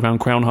time. It was like around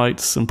Crown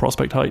Heights and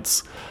Prospect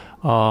Heights.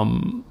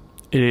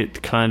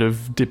 It kind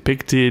of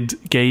depicted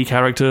gay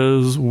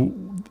characters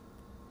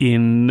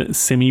in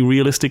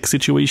semi-realistic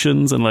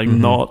situations and like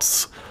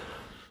not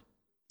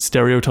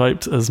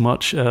stereotyped as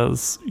much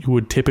as you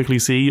would typically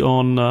see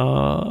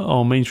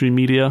on mainstream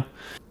media.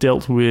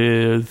 Dealt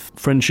with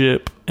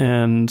friendship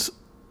and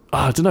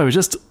I don't know.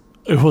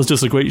 It was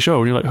just a great show,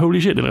 and you're like, holy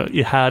shit!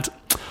 It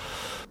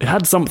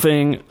had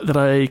something that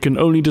I can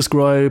only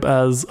describe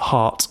as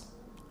heart.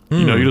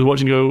 You know, you're just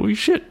watching, and go, oh,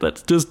 shit,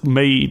 that's just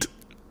made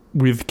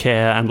with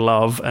care and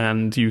love,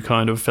 and you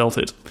kind of felt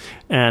it.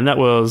 And that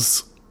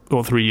was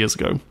 3 years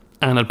ago,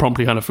 and I'd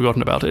promptly kind of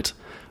forgotten about it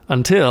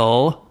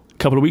until a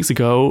couple of weeks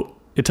ago.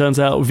 It turns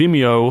out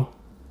Vimeo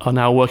are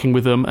now working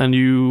with them, and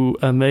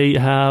they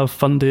have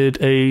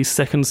funded a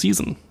second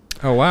season.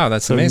 Oh wow,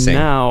 that's amazing!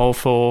 Now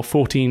for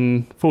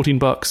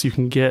 $14 you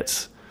can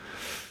get.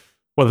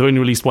 Well, they've only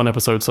released one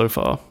episode so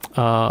far,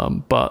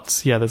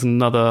 but yeah, there's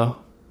another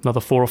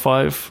 4 or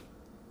 5,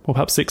 or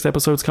perhaps 6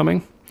 episodes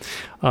coming,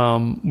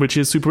 which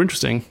is super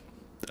interesting.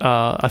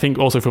 I think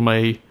also from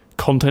a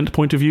content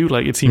point of view,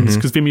 like it seems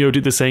because Vimeo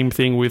did the same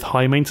thing with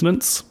High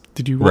Maintenance.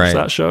 Did you watch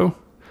that show?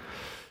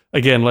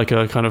 Again, like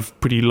a kind of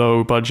pretty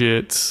low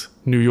budget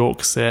New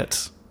York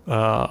set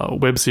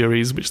web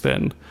series, which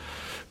then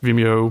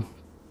Vimeo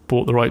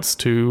bought the rights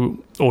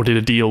to, or did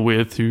a deal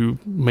with, to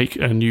make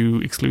a new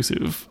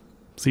exclusive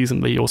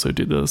season. They also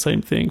did the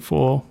same thing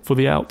for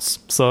The Outs.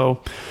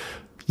 So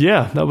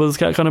yeah,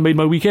 that kind of made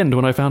my weekend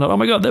when I found out, oh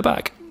my god, they're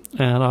back.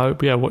 And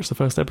I watched the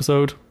first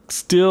episode.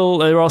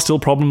 There are still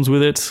problems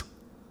with it.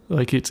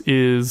 Like, it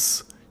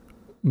is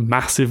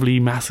massively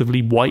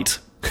white.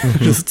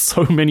 Just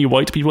so many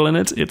white people in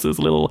it. It's a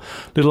little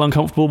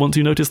uncomfortable once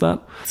you notice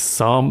that.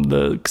 Some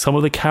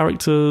of the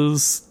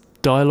characters'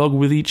 dialogue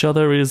with each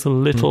other is a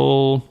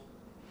little,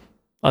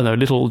 I don't know, a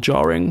little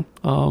jarring.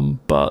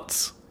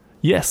 But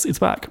yes, it's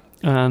back,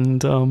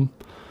 and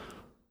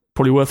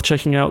probably worth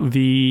checking out.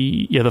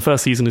 The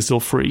first season is still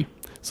free.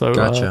 So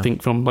gotcha. I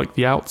think from like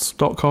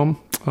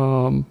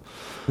theouts.com.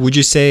 Would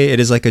you say it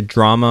is like a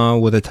drama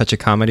with a touch of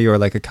comedy, or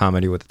like a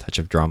comedy with a touch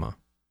of drama?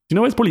 You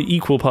know, it's probably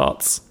equal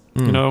parts.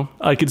 You know,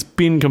 like it's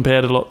been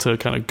compared a lot to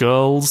kind of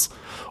Girls,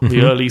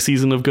 the early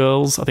season of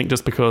Girls. I think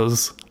just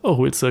because,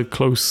 it's a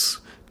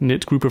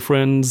close-knit group of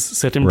friends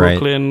set in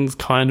Brooklyn,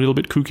 kind of a little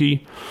bit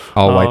kooky.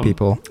 All white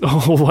people.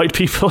 All white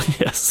people,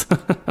 yes.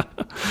 But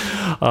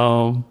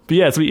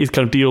yeah, it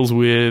kind of deals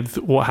with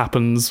what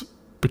happens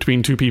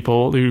between two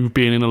people who've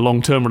been in a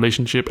long-term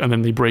relationship and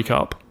then they break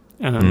up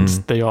and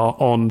they are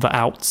on the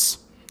outs,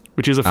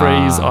 which is a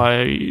phrase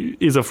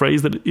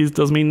that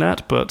does mean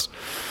that, but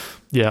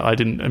yeah, I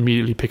didn't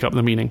immediately pick up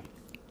the meaning.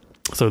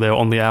 So they're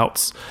on the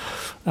outs,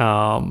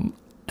 and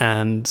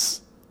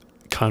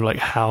kind of like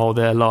how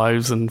their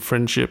lives and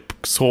friendship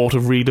sort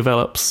of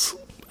redevelops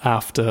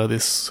after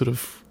this sort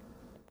of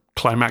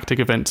climactic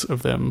event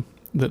of them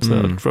that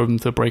drove them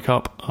to break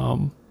up.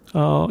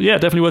 Yeah,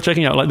 definitely worth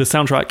checking out. Like, the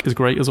soundtrack is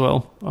great as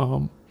well.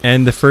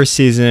 And the first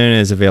season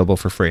is available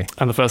for free.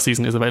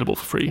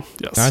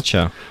 Yes.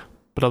 Gotcha.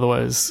 But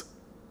otherwise,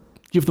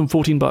 give them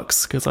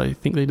 $14 because I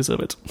think they deserve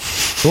it.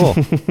 Cool.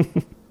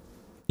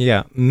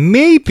 Yeah,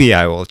 maybe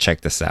I will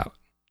check this out.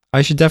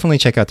 I should definitely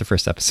check out the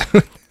first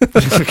episode.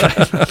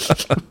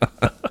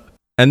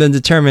 And then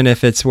determine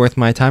if it's worth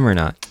my time or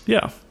not.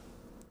 Yeah.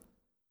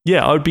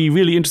 Yeah, I would be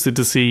really interested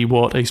to see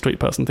what a straight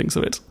person thinks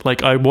of it.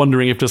 Like, I'm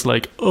wondering if just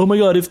like, oh my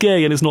god, it's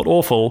gay and it's not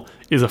awful,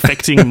 is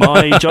affecting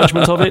my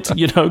judgment of it,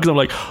 you know? Because I'm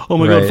like, oh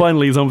my god,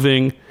 finally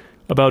something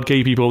about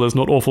gay people that's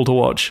not awful to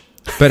watch.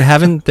 But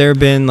haven't there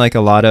been like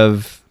a lot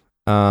of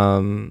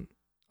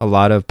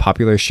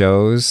popular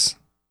shows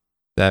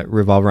that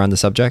revolve around the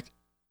subject?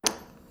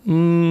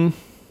 None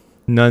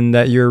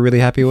that you're really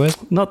happy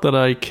with? Not that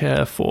I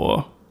care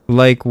for.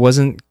 Like,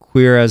 wasn't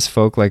Queer as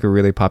Folk like a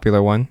really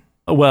popular one?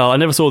 Well, I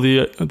never saw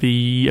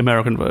the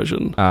American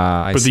version.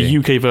 I see. The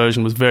UK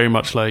version was very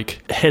much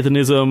like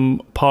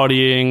hedonism,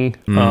 partying,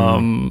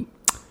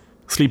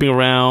 sleeping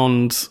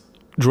around,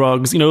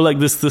 drugs. You know, like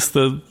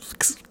the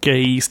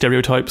gay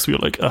stereotypes. We were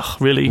like,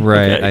 ugh, really?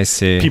 Right, okay. I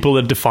see. People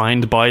that are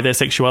defined by their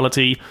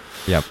sexuality.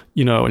 Yep.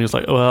 You know, and it's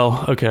like,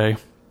 well, okay,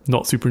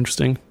 not super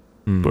interesting.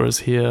 Whereas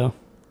here,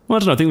 well, I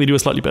don't know. I think they do a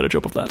slightly better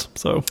job of that.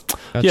 So,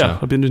 Gotcha. yeah,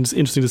 it'd been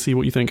interesting to see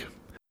what you think.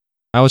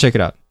 I will check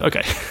it out.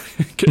 Okay,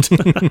 good.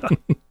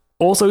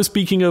 Also,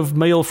 speaking of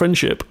male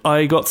friendship,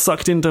 I got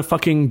sucked into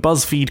fucking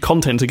BuzzFeed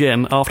content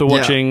again after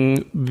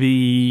watching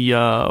the...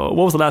 what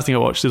was the last thing I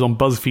watched? It was on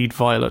BuzzFeed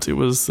Violet. It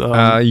was...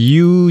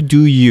 You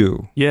Do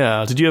You.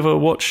 Yeah. Did you ever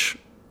watch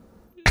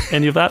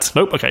any of that?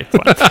 Nope. Okay,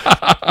 fine.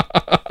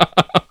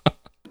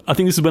 I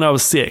think this is when I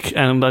was sick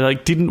and I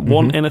like didn't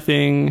want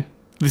anything.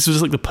 This was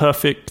just like the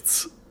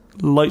perfect...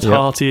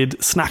 light-hearted,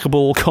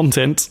 snackable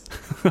content.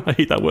 I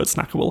hate that word,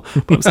 snackable,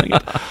 but I'm saying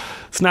it.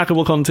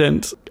 Snackable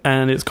content,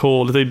 and it's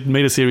called... They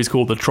made a series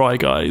called The Try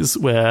Guys,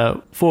 where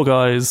 4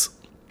 guys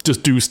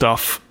just do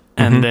stuff,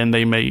 and then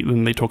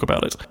they talk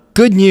about it.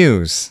 Good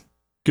news.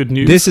 Good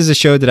news. This is a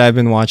show that I've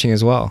been watching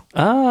as well.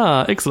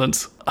 Ah,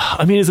 excellent.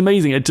 I mean, it's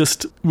amazing. It's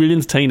just really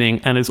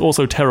entertaining, and it's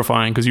also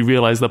terrifying because you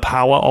realize the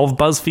power of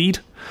BuzzFeed.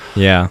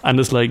 Yeah. And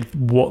it's like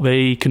what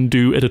they can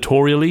do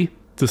editorially.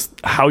 Just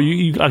how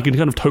I can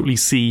kind of totally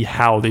see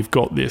how they've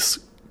got this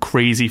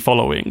crazy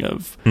following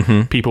of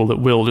people that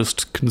will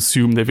just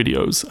consume their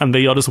videos, and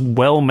they are just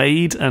well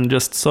made and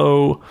just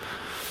so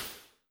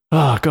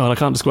god, I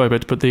can't describe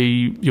it, but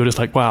you're just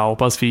like, wow,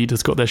 BuzzFeed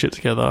has got their shit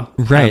together,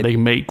 right? And they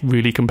make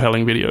really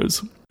compelling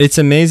videos. It's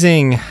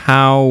amazing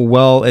how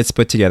well it's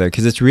put together,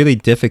 because it's really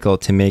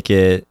difficult to make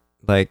it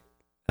like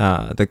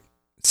the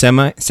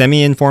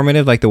semi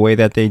informative like the way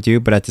that they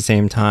do, but at the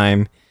same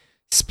time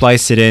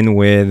splice it in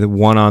with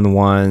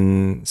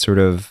one-on-one sort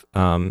of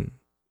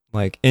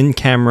like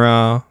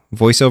in-camera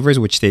voiceovers,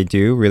 which they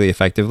do really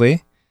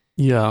effectively.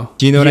 Yeah.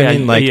 Do you know what I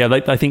mean? Like, yeah,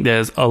 I think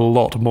there's a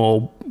lot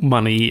more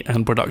money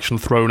and production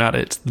thrown at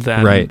it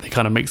than it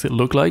kind of makes it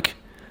look like.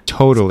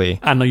 Totally.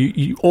 And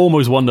you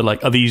almost wonder,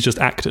 like, are these just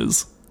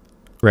actors?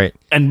 Right.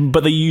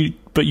 But you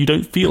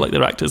don't feel like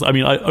they're actors. I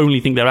mean, I only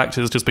think they're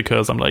actors just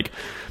because I'm like,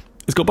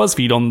 it's got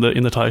BuzzFeed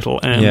in the title,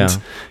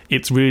 and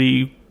it's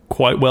really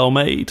quite well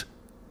made.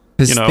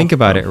 Because think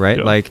about it, right?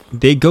 Yeah. Like,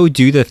 they go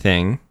do the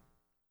thing,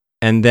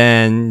 and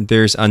then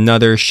there's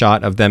another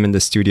shot of them in the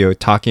studio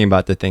talking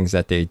about the things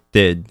that they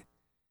did.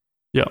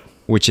 Yeah.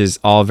 Which is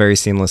all very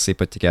seamlessly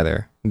put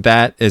together.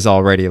 That is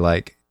already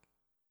like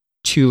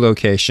 2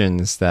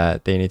 locations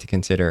that they need to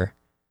consider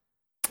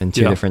in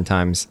 2 different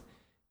times.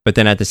 But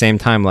then at the same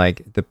time,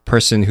 like, the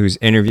person who's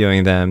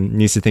interviewing them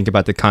needs to think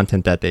about the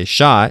content that they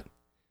shot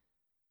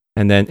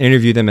and then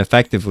interview them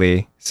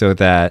effectively so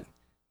that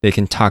they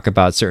can talk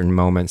about certain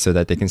moments so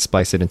that they can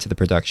splice it into the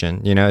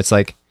production. You know, it's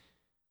like,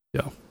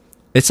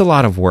 it's a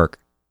lot of work.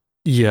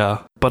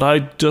 Yeah, but I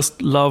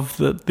just love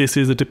that this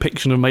is a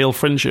depiction of male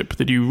friendship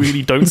that you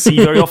really don't see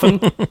very often.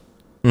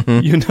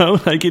 You know,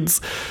 like,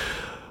 it's,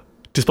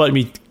 despite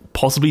me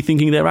possibly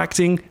thinking they're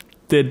acting,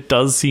 there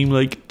does seem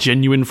like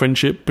genuine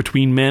friendship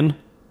between men.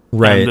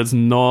 Right. And there's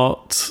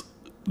not,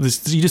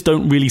 you just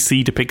don't really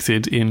see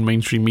depicted in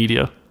mainstream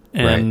media.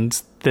 And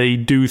they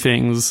do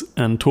things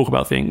and talk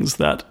about things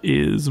that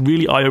is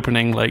really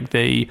eye-opening. Like,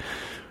 they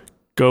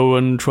go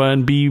and try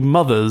and be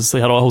mothers. They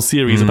had a whole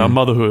series about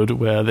motherhood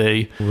where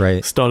they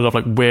started off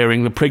like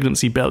wearing the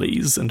pregnancy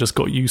bellies and just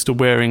got used to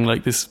wearing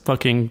like this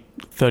fucking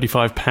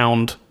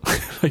 35-pound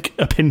like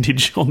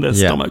appendage on their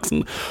stomachs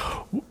and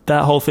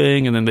that whole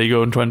thing. And then they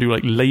go and try and do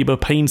like labor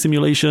pain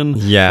simulation.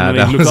 Yeah, and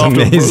that was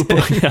amazing.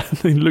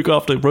 They look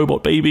after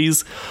robot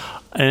babies,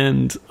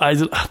 and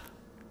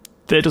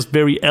they're just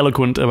very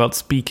eloquent about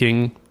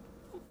speaking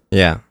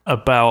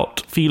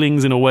about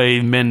feelings in a way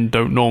men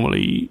don't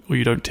normally, or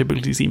you don't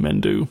typically see men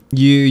do.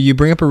 You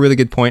bring up a really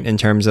good point in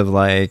terms of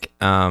like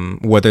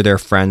whether they're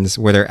friends,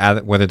 whether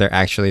they're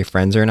actually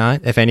friends or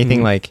not. If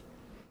anything, like,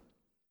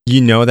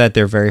 you know that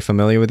they're very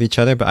familiar with each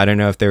other, but I don't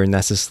know if they were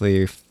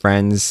necessarily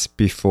friends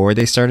before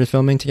they started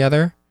filming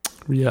together.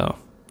 Yeah.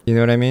 You know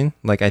what I mean?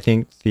 Like, I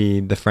think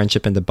the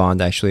friendship and the bond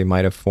actually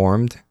might have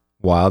formed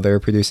while they were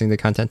producing the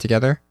content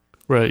together.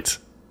 Right.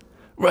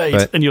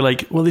 And you're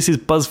like, well, this is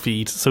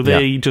BuzzFeed, so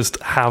they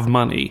just have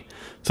money.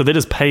 So they're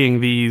just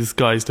paying these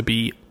guys to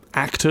be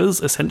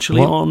actors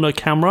essentially on a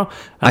camera,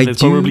 and I there's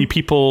do- probably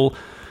people.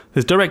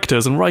 There's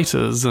directors and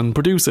writers and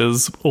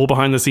producers all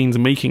behind the scenes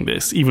making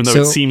this, even though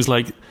So- it seems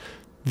like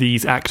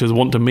these actors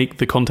want to make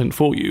the content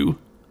for you.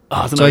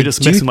 I don't know, So it I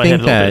just do messes my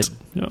head think a little that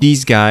bit. Yeah.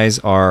 these guys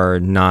are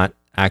not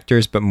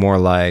actors, but more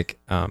like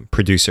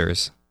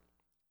producers.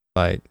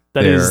 Like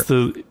That they're- is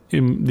the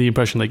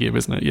impression they give,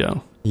 isn't it? Yeah.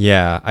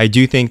 Yeah, I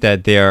do think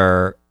that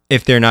they're,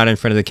 if they're not in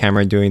front of the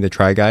camera doing the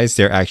Try Guys,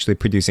 they're actually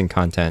producing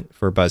content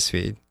for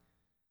BuzzFeed.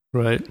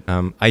 Right.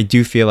 I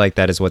do feel like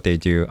that is what they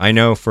do. I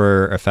know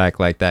for a fact,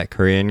 like that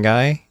Korean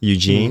guy,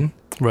 Eugene,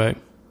 Right.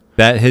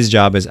 that his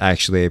job is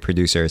actually a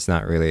producer. It's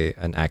not really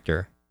an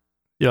actor.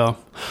 Yeah.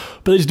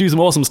 But they just do some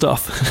awesome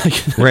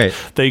stuff. Right.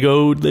 They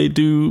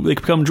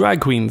become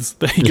drag queens.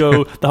 They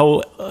go, the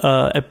whole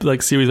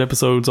series of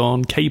episodes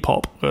on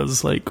K-pop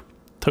was like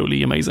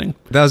totally amazing.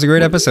 That was a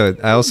great episode.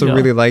 I also Yeah.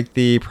 really liked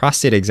the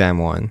prostate exam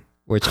one,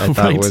 which I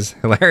thought Right. was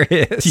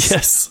hilarious.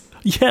 Yes.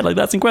 Yeah, like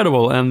that's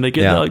incredible. And they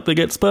get Yeah. they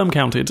get sperm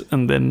counted,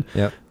 and then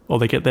Yep. or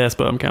they get their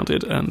sperm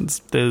counted, and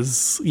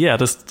there's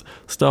just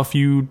stuff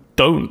you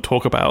don't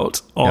talk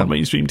about on Yep.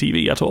 mainstream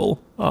TV at all.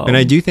 And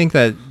I do think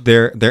that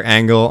their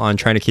angle on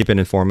trying to keep it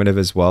informative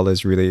as well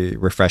is really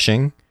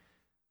refreshing.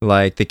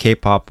 Like the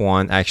K-pop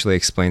one actually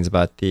explains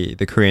about the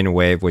Korean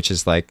wave, which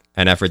is like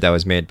an effort that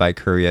was made by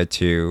Korea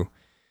to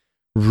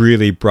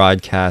really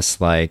broadcast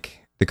like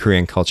the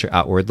Korean culture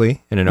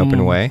outwardly in an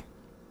open way.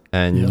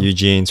 And Yeah.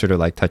 Eugene sort of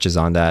like touches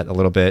on that a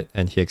little bit,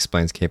 and he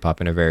explains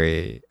K-pop in a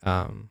very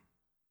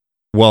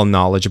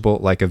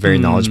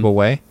knowledgeable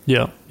way.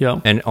 Yeah, yeah.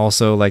 And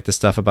also like the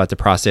stuff about the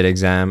prostate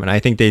exam. And I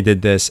think they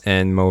did this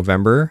in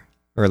Movember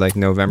or like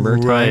November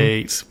time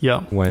Right.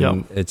 Yeah. when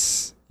yeah.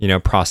 it's,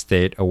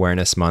 prostate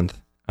awareness month.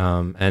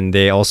 And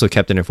they also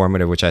kept it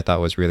informative, which I thought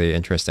was really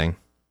interesting.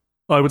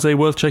 I would say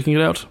worth checking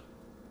it out.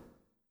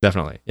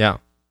 Definitely. Yeah.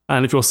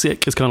 And if you're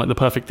sick, it's kind of like the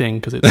perfect thing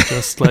because it's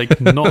just like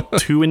not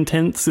too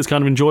intense. It's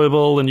kind of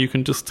enjoyable, and you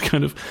can just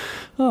kind of,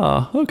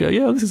 okay,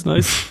 yeah, this is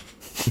nice.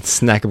 It's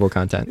snackable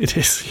content. It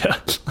is, yeah.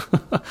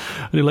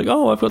 And you're like,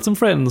 I've got some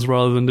friends,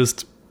 rather than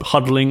just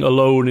huddling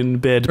alone in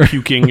bed,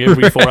 puking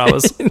every 4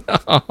 hours.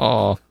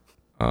 Oh,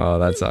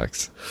 that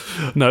sucks.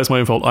 No, it's my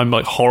own fault. I'm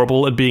like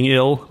horrible at being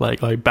ill.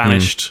 Like I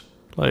banished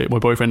like my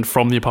boyfriend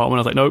from the apartment. I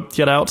was like, no,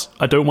 get out.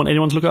 I don't want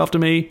anyone to look after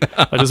me.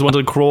 I just want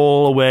to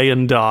crawl away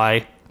and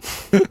die.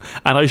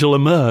 And I shall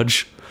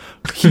emerge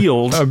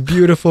healed. A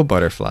beautiful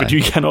butterfly. But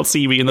you cannot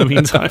see me in the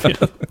meantime. Yeah. Do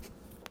you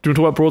want to talk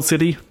about Broad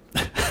City?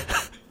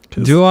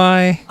 Do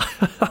I?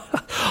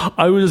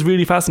 I was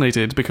really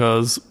fascinated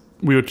because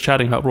we were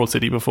chatting about Broad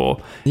City before.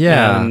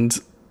 Yeah. And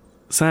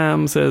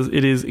Sam says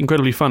it is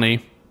incredibly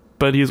funny,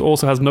 but he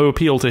also has no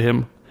appeal to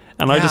him.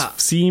 And I just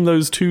seem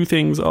those two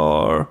things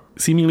are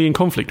seemingly in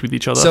conflict with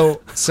each other.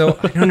 So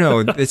I don't know.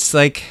 It's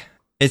like,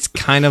 it's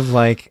kind of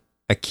like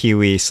a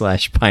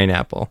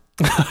kiwi/pineapple.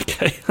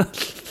 Okay.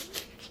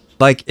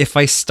 Like if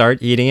I start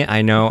eating it,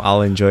 I know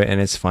I'll enjoy it and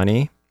it's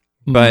funny,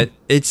 but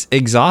it's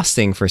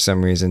exhausting for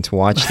some reason to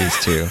watch these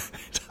two.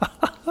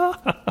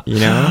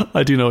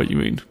 I do know what you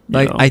mean.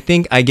 I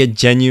think I get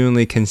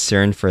genuinely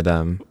concerned for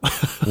them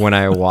when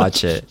I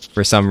watch it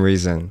for some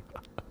reason.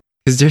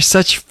 Because they're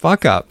such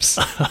fuck ups.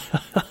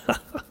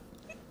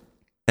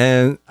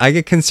 And I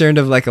get concerned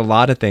of like a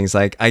lot of things.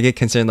 Like I get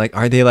concerned, like,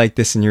 are they like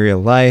this in real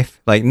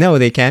life? Like, no,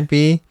 they can't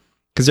be,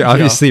 because they're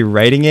obviously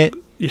writing it.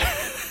 Yeah.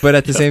 But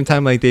at the same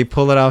time, like they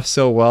pull it off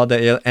so well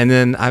that, and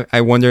then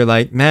I wonder,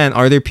 like, man,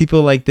 are there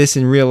people like this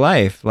in real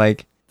life?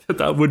 Like,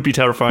 That would be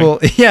terrifying. well,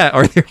 yeah,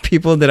 are there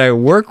people that I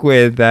work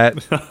with that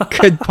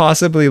could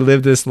possibly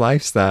live this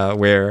lifestyle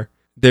where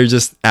they're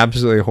just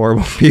absolutely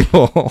horrible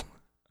people?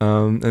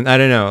 And I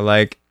don't know,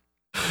 like,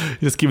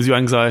 It just gives you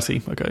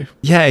anxiety. Okay.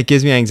 yeah, it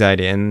gives me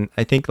anxiety, and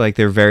I think like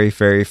they're very,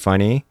 very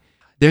funny.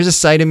 There's a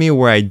side of me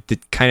where I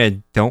kind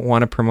of don't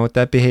want to promote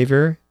that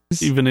behavior,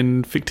 Even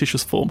in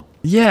fictitious form.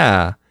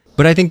 yeah.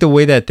 But I think the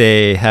way that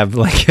they have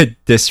like a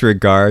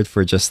disregard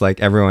for just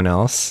like everyone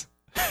else,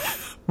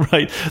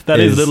 Right. That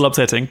is a little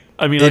upsetting.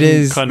 I mean, it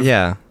is, kind of,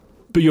 yeah.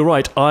 But you're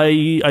right.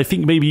 I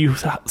think maybe you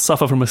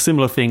suffer from a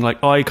similar thing.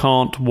 Like I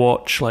can't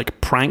watch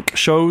like prank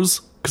shows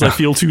because I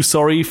feel too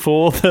sorry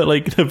for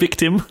the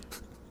victim.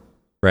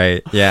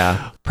 Right,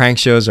 yeah. Prank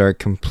shows are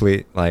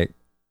complete like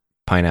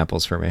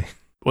pineapples for me.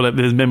 Or like,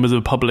 there's members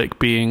of the public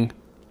being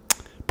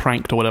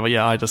pranked or whatever.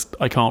 Yeah,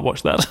 I can't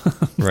watch that.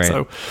 Right.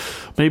 So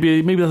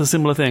maybe that's a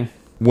similar thing.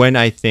 When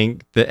I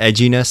think the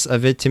edginess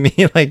of it to me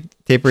like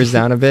tapers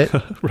down a bit,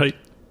 Right.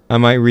 I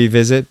might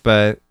revisit,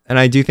 and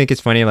I do think it's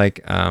funny. Like,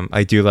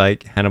 I do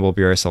like Hannibal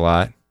Buress a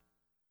lot.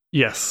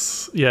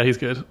 Yes. Yeah, he's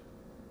good.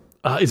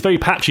 It's very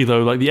patchy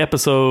though. Like the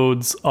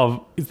episodes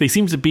they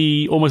seem to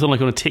be almost on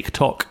a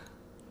TikTok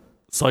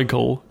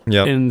cycle.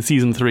 Yep. In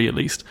season 3 at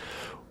least.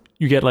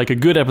 You get like a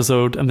good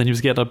episode and then you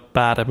just get a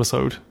bad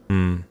episode.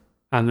 Mm.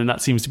 And then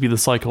that seems to be the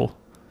cycle.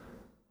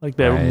 Like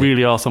there Right.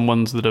 really are some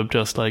ones that are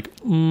just like,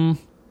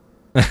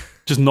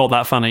 just not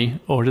that funny,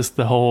 or just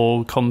the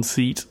whole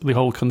conceit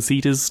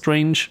is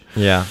strange.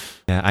 Yeah.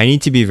 I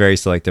need to be very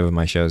selective with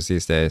my shows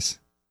these days.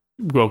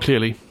 Well,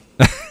 clearly.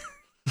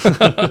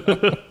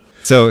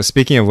 So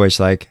speaking of which,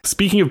 like,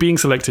 Speaking of being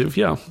selective,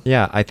 yeah.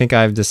 yeah, I think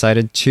I've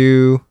decided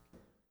to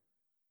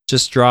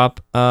just drop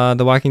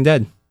The Walking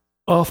Dead.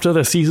 After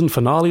the season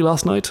finale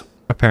last night,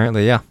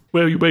 Apparently, yeah.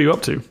 where are you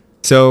up to?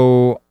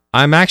 So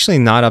I'm actually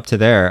not up to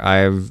there.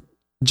 I've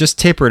just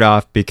tapered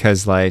off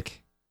because,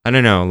 like, I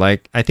don't know,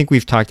 like, I think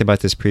we've talked about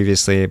this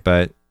previously,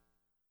 but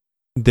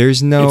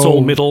there's no... It's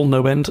all middle,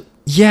 no end.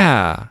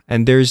 Yeah,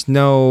 and there's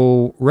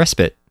no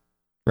respite,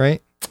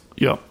 right?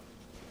 Yeah.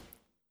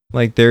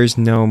 Like, there's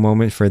no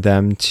moment for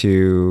them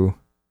to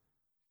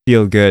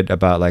feel good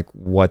about, like,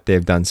 what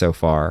they've done so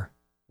far,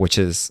 which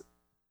is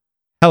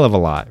hell of a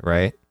lot,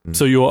 right?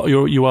 So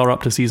you are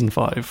up to season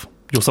 5.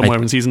 You're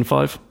somewhere in season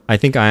 5. I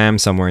think I am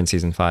somewhere in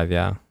season 5,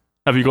 yeah.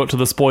 Have you got to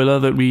the spoiler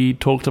that we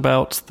talked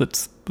about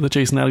that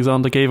Jason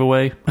Alexander gave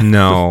away?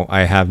 No,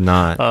 I have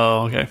not.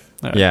 Oh, okay.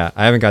 Right. Yeah,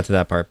 I haven't got to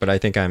that part, but I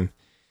think I'm...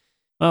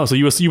 Oh, so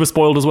you were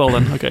spoiled as well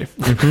then? Okay.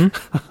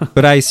 Mm-hmm.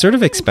 But I sort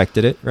of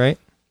expected it, right?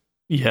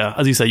 Yeah,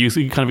 as you say, you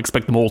kind of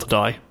expect them all to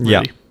die. Really.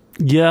 Yeah.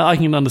 Yeah, I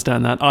can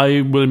understand that.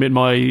 I will admit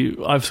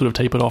I've sort of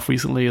tapered off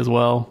recently as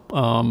well.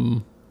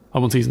 I'm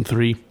on season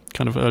 3,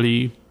 kind of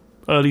early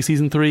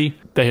season 3.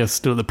 They are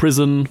still at the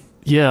prison.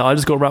 Yeah, I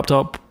just got wrapped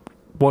up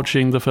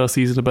watching the first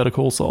season of Better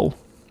Call Saul,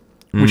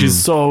 which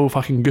is so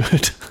fucking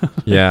good.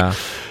 Yeah.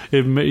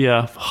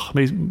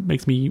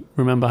 Makes me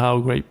remember how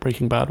great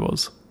Breaking Bad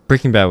was.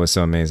 Breaking Bad was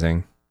so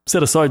amazing.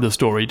 Set aside the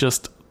story,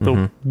 just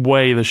the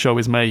way the show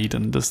is made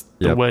and just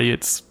the way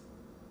it's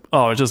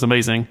just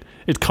amazing.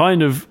 It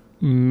kind of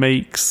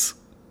makes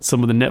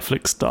some of the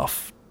Netflix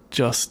stuff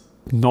just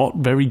not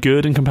very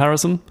good in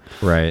comparison.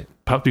 Right.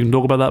 Perhaps we can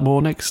talk about that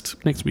more next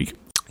week.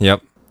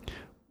 Yep.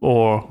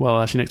 Or,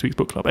 well, actually next week's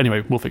book club.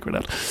 Anyway, we'll figure it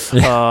out.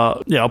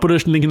 I'll put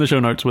a link in the show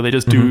notes where they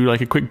just do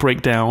like a quick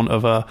breakdown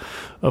of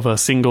a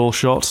single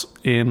shot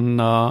in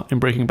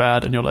Breaking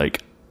Bad, and you're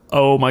like,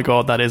 oh my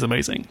god, that is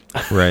amazing.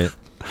 Right.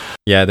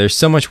 Yeah, there's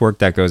so much work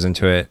that goes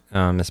into it,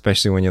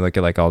 especially when you look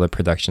at like all the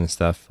production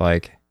stuff.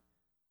 Like,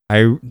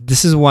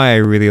 this is why I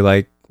really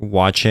like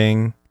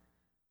watching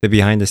the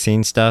behind the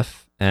scenes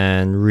stuff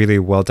and really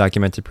well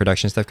documented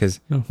production stuff, because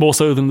more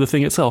so than the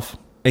thing itself.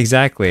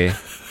 Exactly,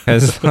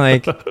 because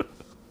like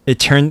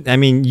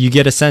you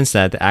get a sense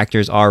that the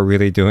actors are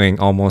really doing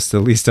almost the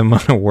least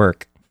amount of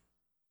work.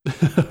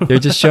 They're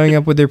just showing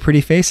up with their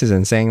pretty faces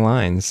and saying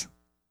lines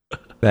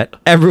that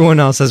everyone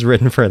else has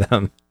written for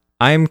them.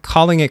 I'm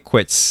calling it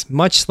quits,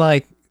 much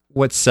like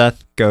what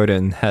Seth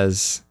Godin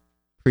has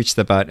preached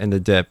about in The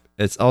Dip.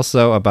 It's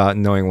also about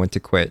knowing when to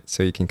quit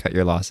so you can cut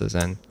your losses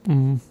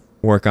and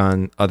work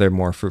on other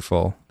more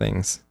fruitful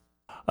things.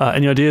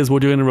 Any ideas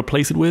what you're going to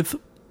replace it with?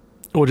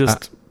 Or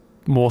just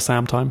more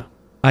Sam time?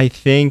 I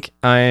think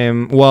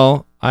I'm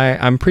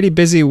pretty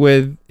busy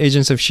with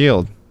Agents of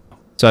S.H.I.E.L.D.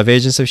 So I have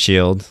Agents of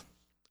S.H.I.E.L.D.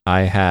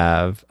 I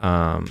have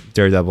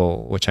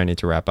Daredevil, which I need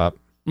to wrap up.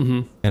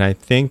 Mm-hmm. And I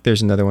think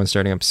there's another one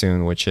starting up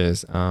soon, which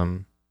is...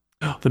 The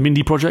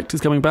Mindy Project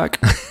is coming back?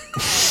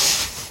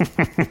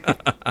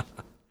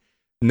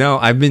 No,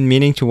 I've been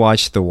meaning to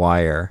watch The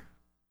Wire.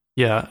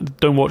 Yeah,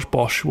 don't watch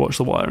Bosch, watch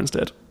The Wire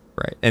instead.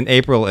 Right. And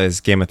April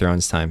is Game of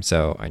Thrones time,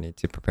 so I need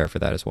to prepare for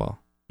that as well.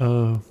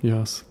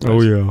 Yes. Right.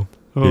 Oh, yeah.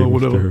 Oh,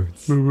 whatever.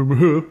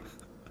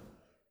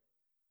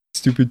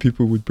 Stupid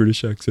people with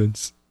British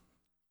accents.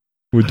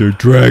 With their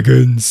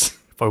dragons.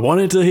 If I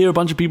wanted to hear a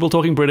bunch of people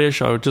talking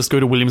British, I would just go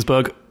to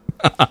Williamsburg.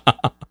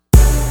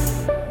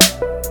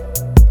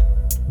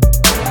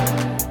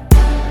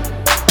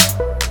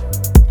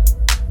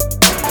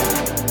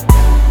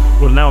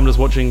 Well, now I'm just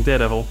watching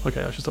Daredevil.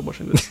 Okay, I should stop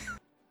watching this.